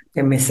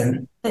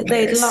missing.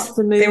 They had lots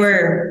of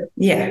movement.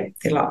 They had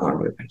a lot more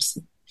movements.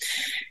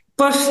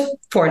 But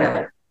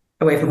 4-0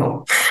 away from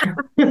home.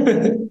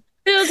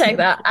 We'll take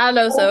that. And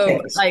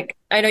also, like,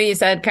 I know you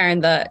said,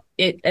 Karen, that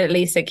at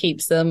least it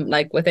keeps them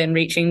like within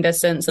reaching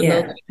distance of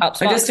those top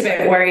spots. I'm just a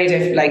bit worried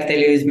if like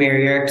they lose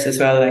Mary Earps as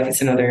well. Like,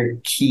 it's another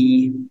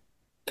key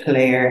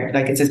player.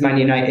 Like, is Man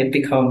United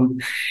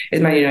becoming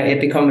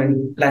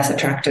less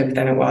attractive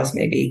than it was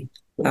maybe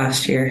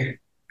last year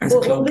as a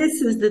club? Well,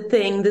 this is the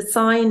thing. The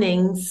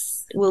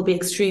signings will be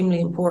extremely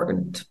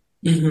important.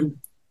 Mm-hmm.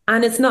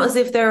 And it's not as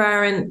if there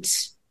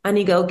aren't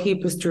any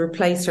goalkeepers to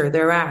replace her.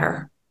 There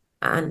are.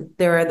 And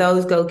there are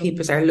those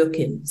goalkeepers are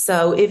looking.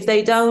 So if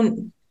they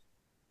don't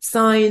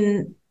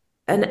sign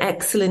an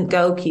excellent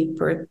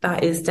goalkeeper,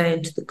 that is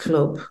down to the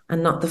club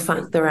and not the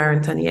fact there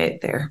aren't any out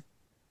there.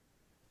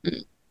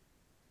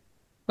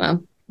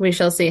 Well, we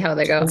shall see how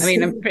they go. I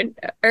mean,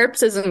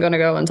 Earps isn't going to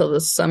go until the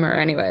summer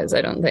anyways,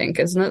 I don't think,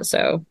 isn't it?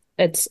 So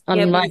it's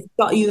unlikely.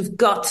 You've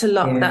got to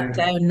lock that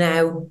down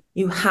now.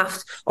 You have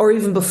to, or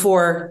even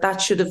before, that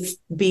should have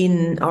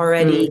been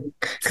already.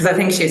 Because I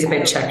think she's a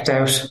bit checked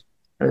out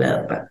a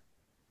little bit.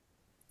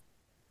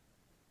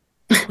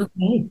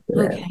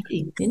 Okay.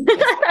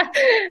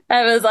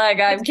 I was like,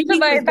 I'm keeping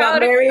my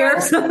powder.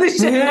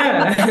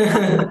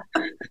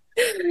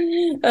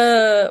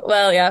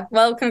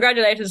 Well,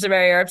 congratulations to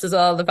Mary Earps as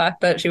well. The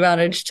fact that she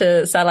managed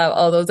to sell out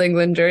all those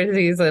England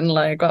jerseys in,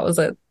 like, what was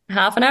it,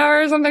 half an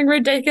hour or something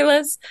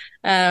ridiculous.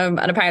 And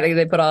apparently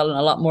they put on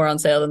a lot more on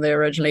sale than they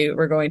originally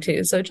were going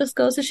to. So it just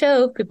goes to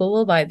show people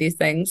will buy these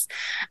things.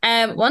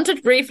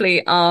 Wanted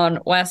briefly on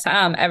West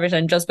Ham,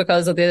 Everton, just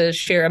because of the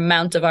sheer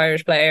amount of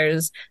Irish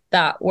players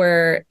that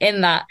were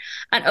in that.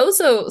 And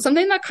also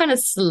something that kind of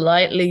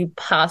slightly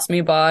passed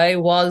me by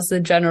was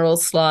the general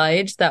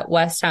slide that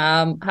West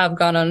Ham have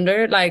gone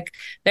under. Like,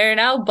 they're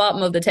now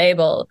bottom of the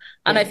table.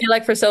 And I feel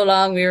like for so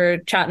long we were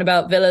chatting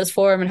about Villa's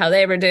form and how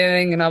they were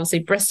doing, and obviously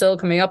Bristol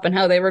coming up and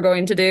how they were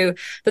going to do,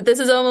 that this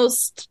is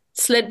almost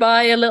slid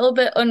by a little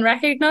bit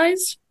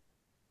unrecognised.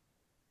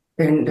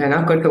 They're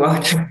not good to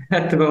watch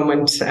at the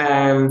moment.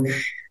 And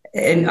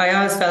I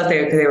always felt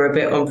they were a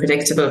bit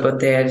unpredictable, but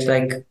they had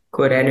like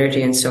good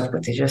energy and stuff,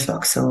 but they just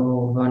look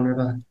so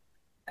vulnerable.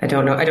 I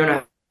don't know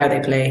how they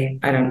play.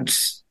 I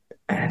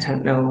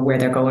don't know where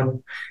they're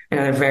going. I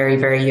know they're very,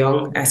 very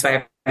young. That's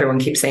why everyone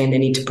keeps saying they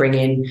need to bring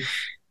in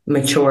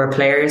mature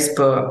players,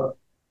 but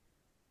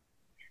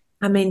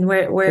I mean,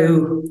 where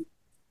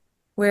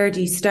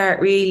do you start,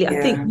 really?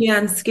 I think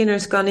Leanne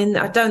Skinner's gone in.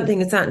 I don't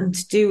think it's anything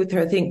to do with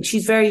her. I think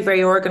she's very,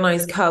 very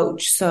organised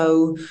coach.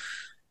 So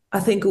I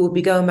think it would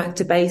be going back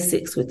to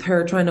basics with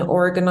her, trying to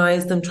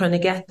organise them, trying to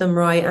get them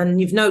right. And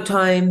you've no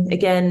time.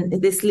 Again,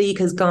 this league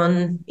has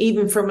gone,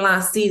 even from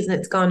last season,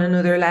 it's gone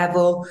another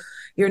level.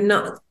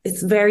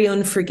 It's very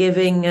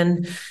unforgiving.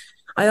 And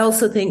I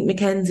also think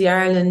Mackenzie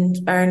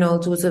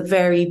Arnold was a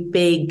very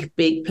big,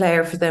 big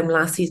player for them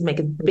last season,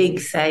 making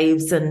big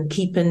saves and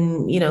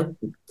keeping,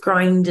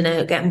 grinding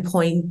out, getting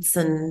points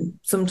and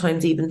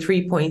sometimes even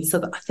 3 points.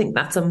 So I think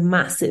that's a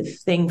massive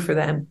thing for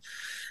them.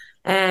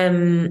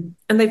 And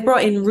they've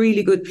brought in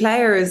really good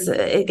players.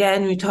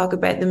 Again, we talk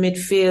about the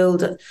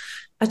midfield.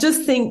 I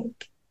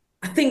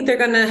think they're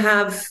going to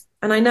have,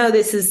 and I know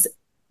this is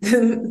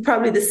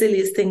probably the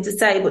silliest thing to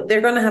say, but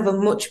they're going to have a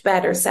much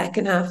better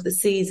second half of the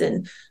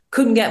season.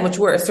 Couldn't get much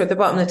worse. They're at the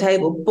bottom of the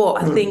table.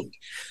 But I think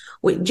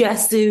with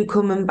Jesu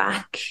coming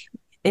back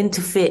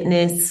into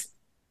fitness,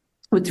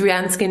 with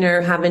Rianne Skinner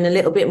having a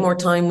little bit more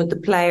time with the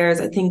players,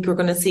 I think we're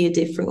going to see a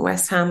different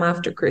West Ham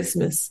after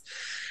Christmas.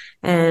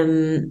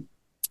 But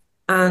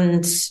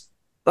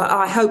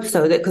I hope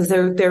so, that because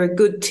they're a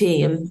good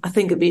team. I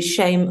think it'd be a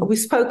shame. We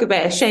spoke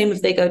about a shame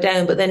if they go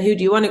down, but then who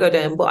do you want to go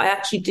down? But I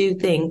actually do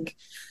think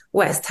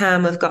West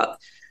Ham have got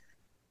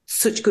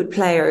such good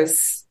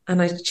players, and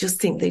I just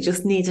think they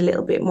just need a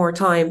little bit more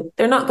time.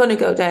 They're not going to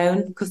go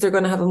down because they're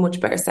going to have a much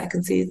better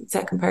second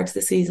part of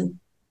the season.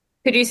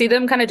 Could you see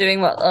them kind of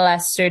doing what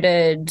Leicester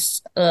did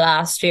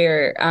last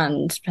year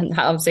and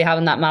obviously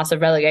having that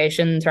massive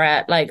relegation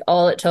threat? Like,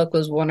 all it took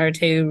was one or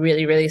two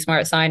really, really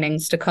smart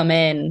signings to come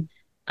in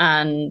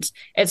And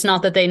it's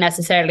not that they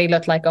necessarily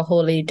looked like a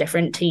wholly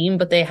different team,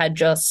 but they had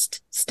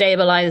just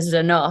stabilized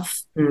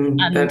enough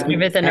and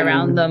everything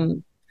around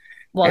them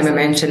wasn't. Emma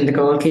mentioned the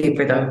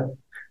goalkeeper, though.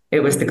 It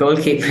was the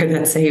goalkeeper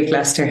that saved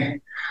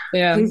Leicester.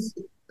 Yeah.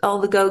 All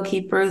the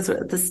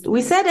goalkeepers.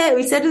 We said it.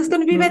 We said it was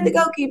going to be about the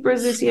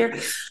goalkeepers this year.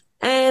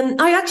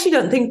 I actually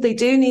don't think they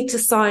do need to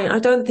sign. I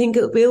don't think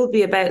it will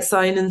be about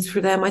signings for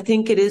them. I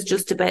think it is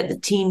just about the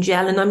team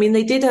gelling. I mean,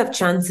 they did have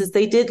chances.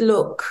 They did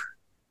look.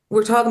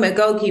 We're talking about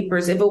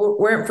goalkeepers. If it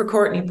weren't for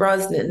Courtney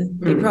Brosnan,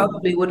 they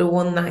probably would have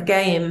won that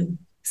game.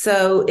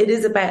 So it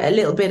is about a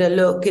little bit of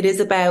luck. It is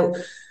about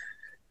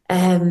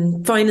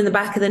finding the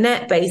back of the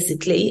net,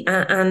 basically.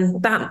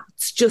 And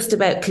that's just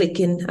about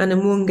clicking. And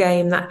in one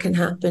game, that can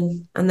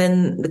happen. And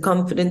then the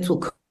confidence will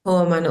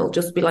come and it'll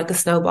just be like a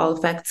snowball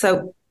effect.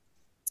 So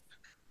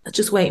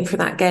just waiting for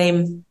that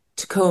game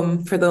to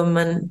come for them,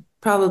 and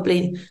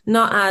probably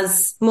not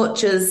as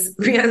much as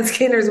Rianne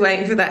Skinner's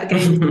waiting for that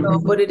game to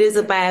come, but it is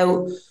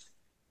about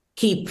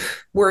keep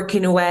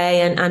working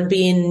away and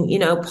being,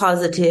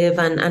 positive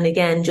and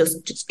again,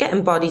 just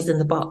getting bodies in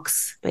the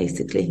box,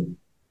 basically.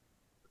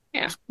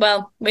 Yeah,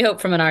 well, we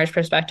hope from an Irish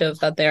perspective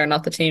that they are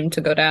not the team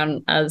to go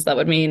down, as that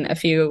would mean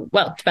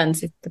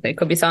depends if they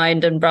could be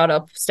signed and brought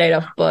up, stayed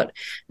up, but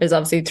there's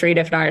obviously 3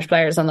 different Irish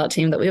players on that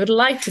team that we would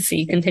like to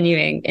see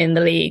continuing in the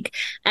league.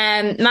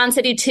 Man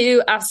City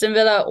 2, Aston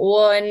Villa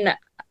 1.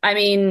 I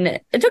mean,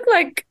 it took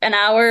like an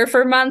hour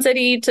for Man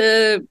City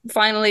to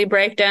finally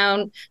break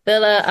down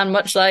Villa, and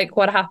much like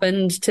what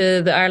happened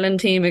to the Ireland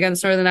team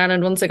against Northern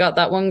Ireland, once they got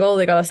that one goal,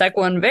 they got a second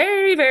one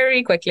very,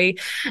 very quickly.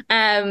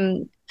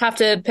 Have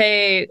to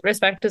pay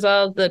respect as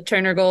well. The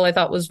Turner goal I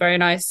thought was very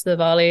nice, the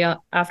volley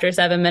after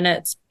 7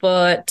 minutes,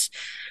 but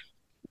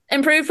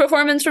improved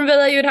performance from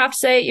Villa, you'd have to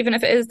say, even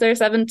if it is their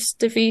 7th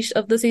defeat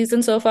of the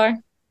season so far.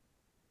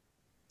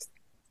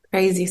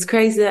 It's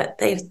crazy that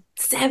they've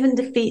 7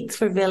 defeats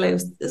for Villa.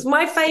 It's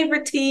my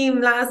favourite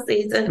team last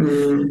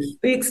season.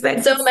 We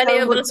expect so many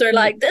of us are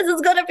like, this is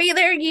going to be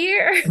their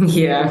year.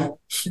 Yeah.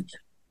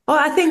 Oh,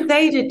 I think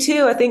they did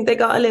too. I think they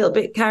got a little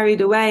bit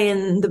carried away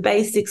and the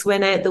basics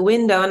went out the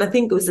window. And I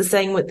think it was the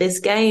same with this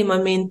game. I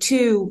mean,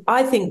 2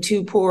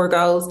 poor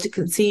goals to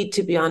concede,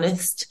 to be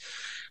honest.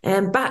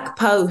 And back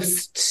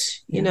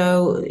post,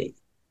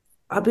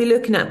 I'll be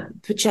looking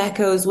at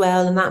Pacheco as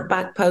well in that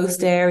back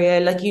post area.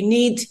 Like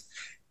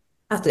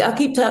I'll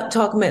keep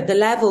talking about the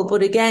level,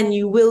 but again,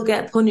 you will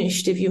get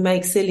punished if you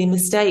make silly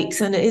mistakes.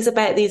 And it is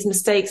about these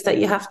mistakes that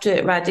you have to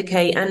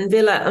eradicate. And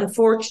Villa,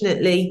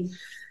 unfortunately,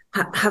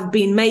 have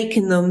been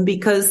making them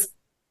because,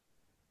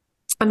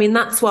 I mean,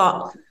 that's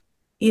what,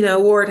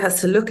 Ward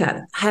has to look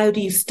at. How do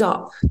you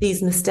stop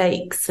these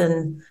mistakes?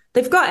 And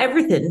they've got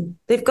everything.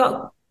 They've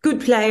got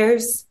good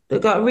players. They've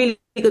got a really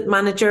good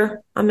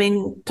manager. I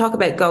mean, talk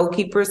about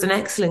goalkeepers, an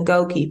excellent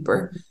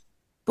goalkeeper.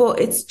 But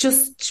it's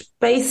just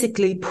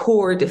basically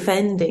poor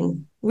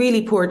defending,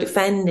 really poor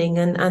defending.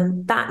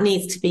 And that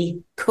needs to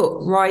be cut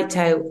right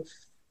out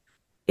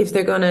if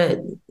they're going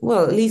to,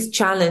 at least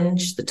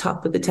challenge the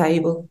top of the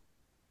table.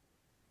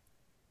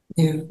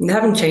 Yeah, they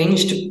haven't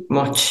changed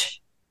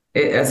much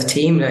as a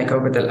team like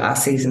over the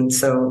last season,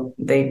 so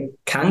they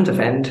can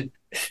defend.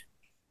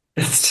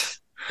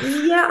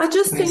 Yeah, I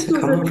just think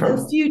there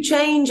was a few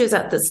changes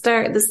at the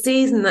start of the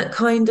season that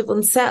kind of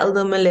unsettled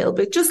them a little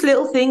bit. Just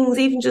little things,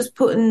 even just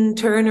putting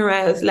Turner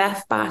out as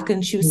left back,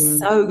 and she was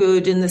so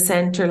good in the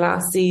centre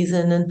last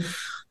season, and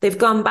they've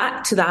gone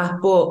back to that,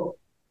 but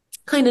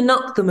kind of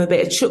knocked them a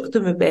bit, it shook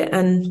them a bit.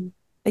 And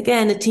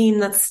again, a team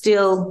that's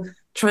still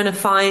trying to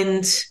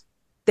find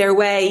their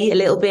way a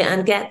little bit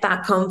and get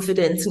that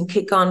confidence and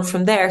kick on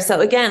from there. So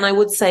again, I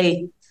would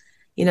say,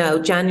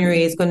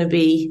 January is going to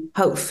be,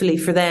 hopefully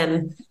for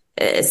them,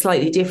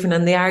 slightly different,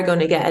 and they are going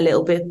to get a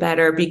little bit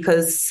better,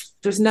 because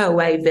there's no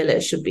way we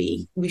should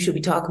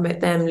be talking about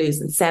them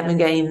losing 7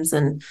 games,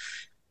 and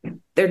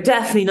they're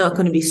definitely not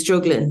going to be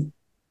struggling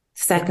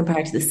the second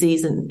part of the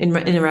season in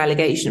a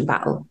relegation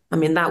battle. I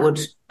mean, that would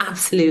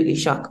absolutely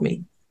shock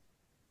me.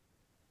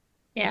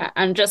 Yeah,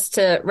 and just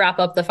to wrap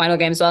up the final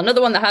game as well,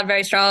 another one that had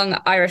very strong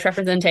Irish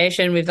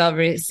representation. We've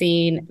already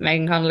seen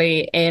Megan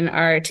Connolly in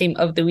our team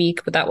of the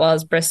week, but that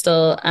was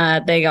Bristol.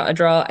 They got a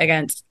draw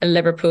against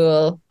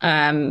Liverpool.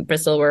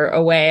 Bristol were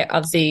away.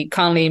 Obviously,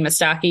 Connolly,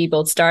 Mustaki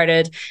both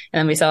started,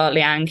 and then we saw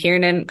Leanne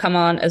Kiernan come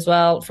on as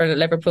well for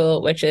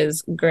Liverpool, which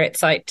is a great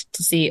sight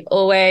to see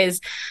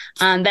always.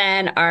 And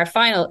then our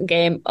final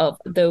game of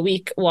the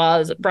week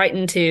was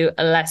Brighton 2,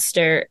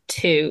 Leicester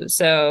 2.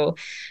 So,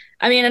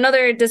 I mean,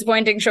 another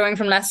disappointing showing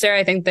from Leicester.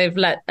 I think they've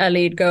let a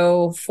lead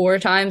go 4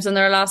 times in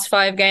their last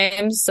 5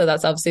 games. So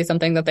that's obviously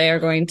something that they are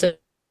going to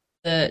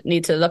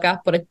need to look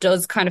at. But it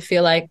does kind of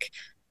feel like,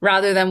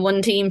 rather than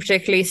one team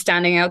particularly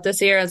standing out this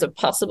year as a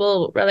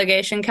possible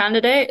relegation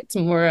candidate, it's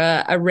more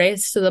a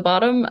race to the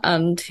bottom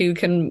and who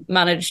can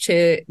manage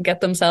to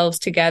get themselves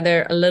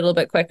together a little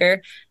bit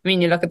quicker. I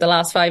mean, you look at the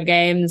last 5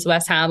 games,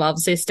 West Ham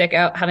obviously stick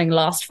out, having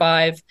lost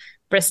 5.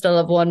 Bristol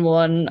have won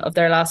 1 of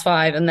their last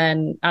 5, and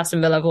then Aston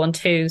Villa have won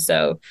 2.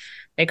 So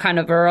they kind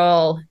of are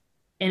all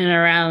in and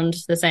around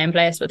the same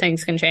place, but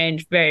things can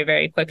change very,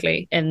 very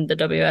quickly in the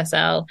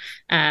WSL.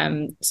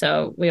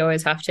 So we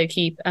always have to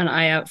keep an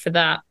eye out for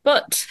that.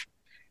 But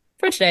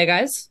for today,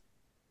 guys,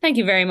 thank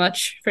you very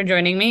much for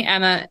joining me.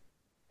 Emma,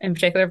 in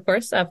particular, of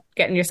course,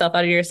 getting yourself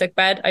out of your sick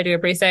bed. I do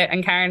appreciate it.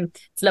 And Karen,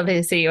 it's lovely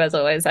to see you as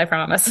always, I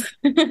promise.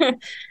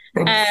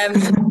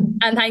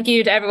 And thank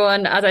you to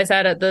everyone, as I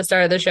said at the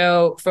start of the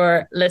show,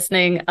 for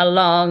listening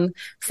along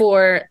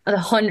for the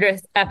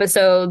 100th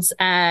episodes.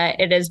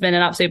 It has been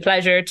an absolute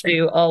pleasure to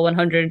do all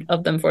 100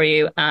 of them for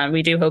you, and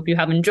we do hope you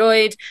have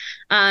enjoyed.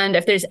 And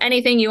if there's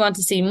anything you want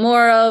to see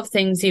more of,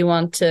 things you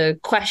want to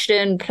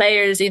question,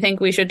 players you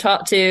think we should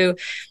talk to,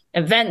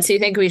 events you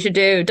think we should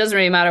do, doesn't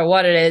really matter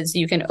what it is,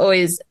 you can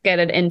always get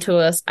it into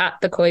us at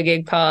the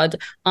COYGIG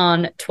Pod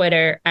on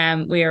Twitter.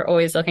 We are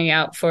always looking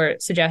out for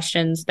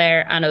suggestions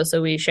there, and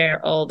also we share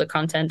all the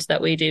content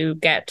that we do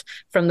get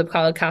from the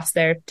podcast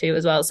there too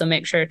as well, so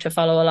make sure to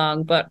follow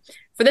along. But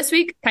for this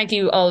week, thank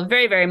you all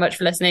very, very much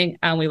for listening,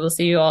 and we will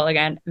see you all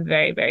again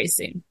very, very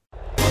soon.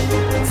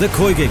 The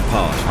COYGIG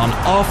Pod on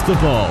Off the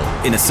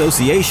Ball, in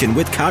association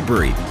with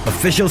Cadbury,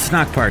 official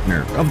snack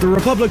partner of the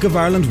Republic of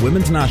Ireland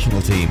women's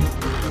national team.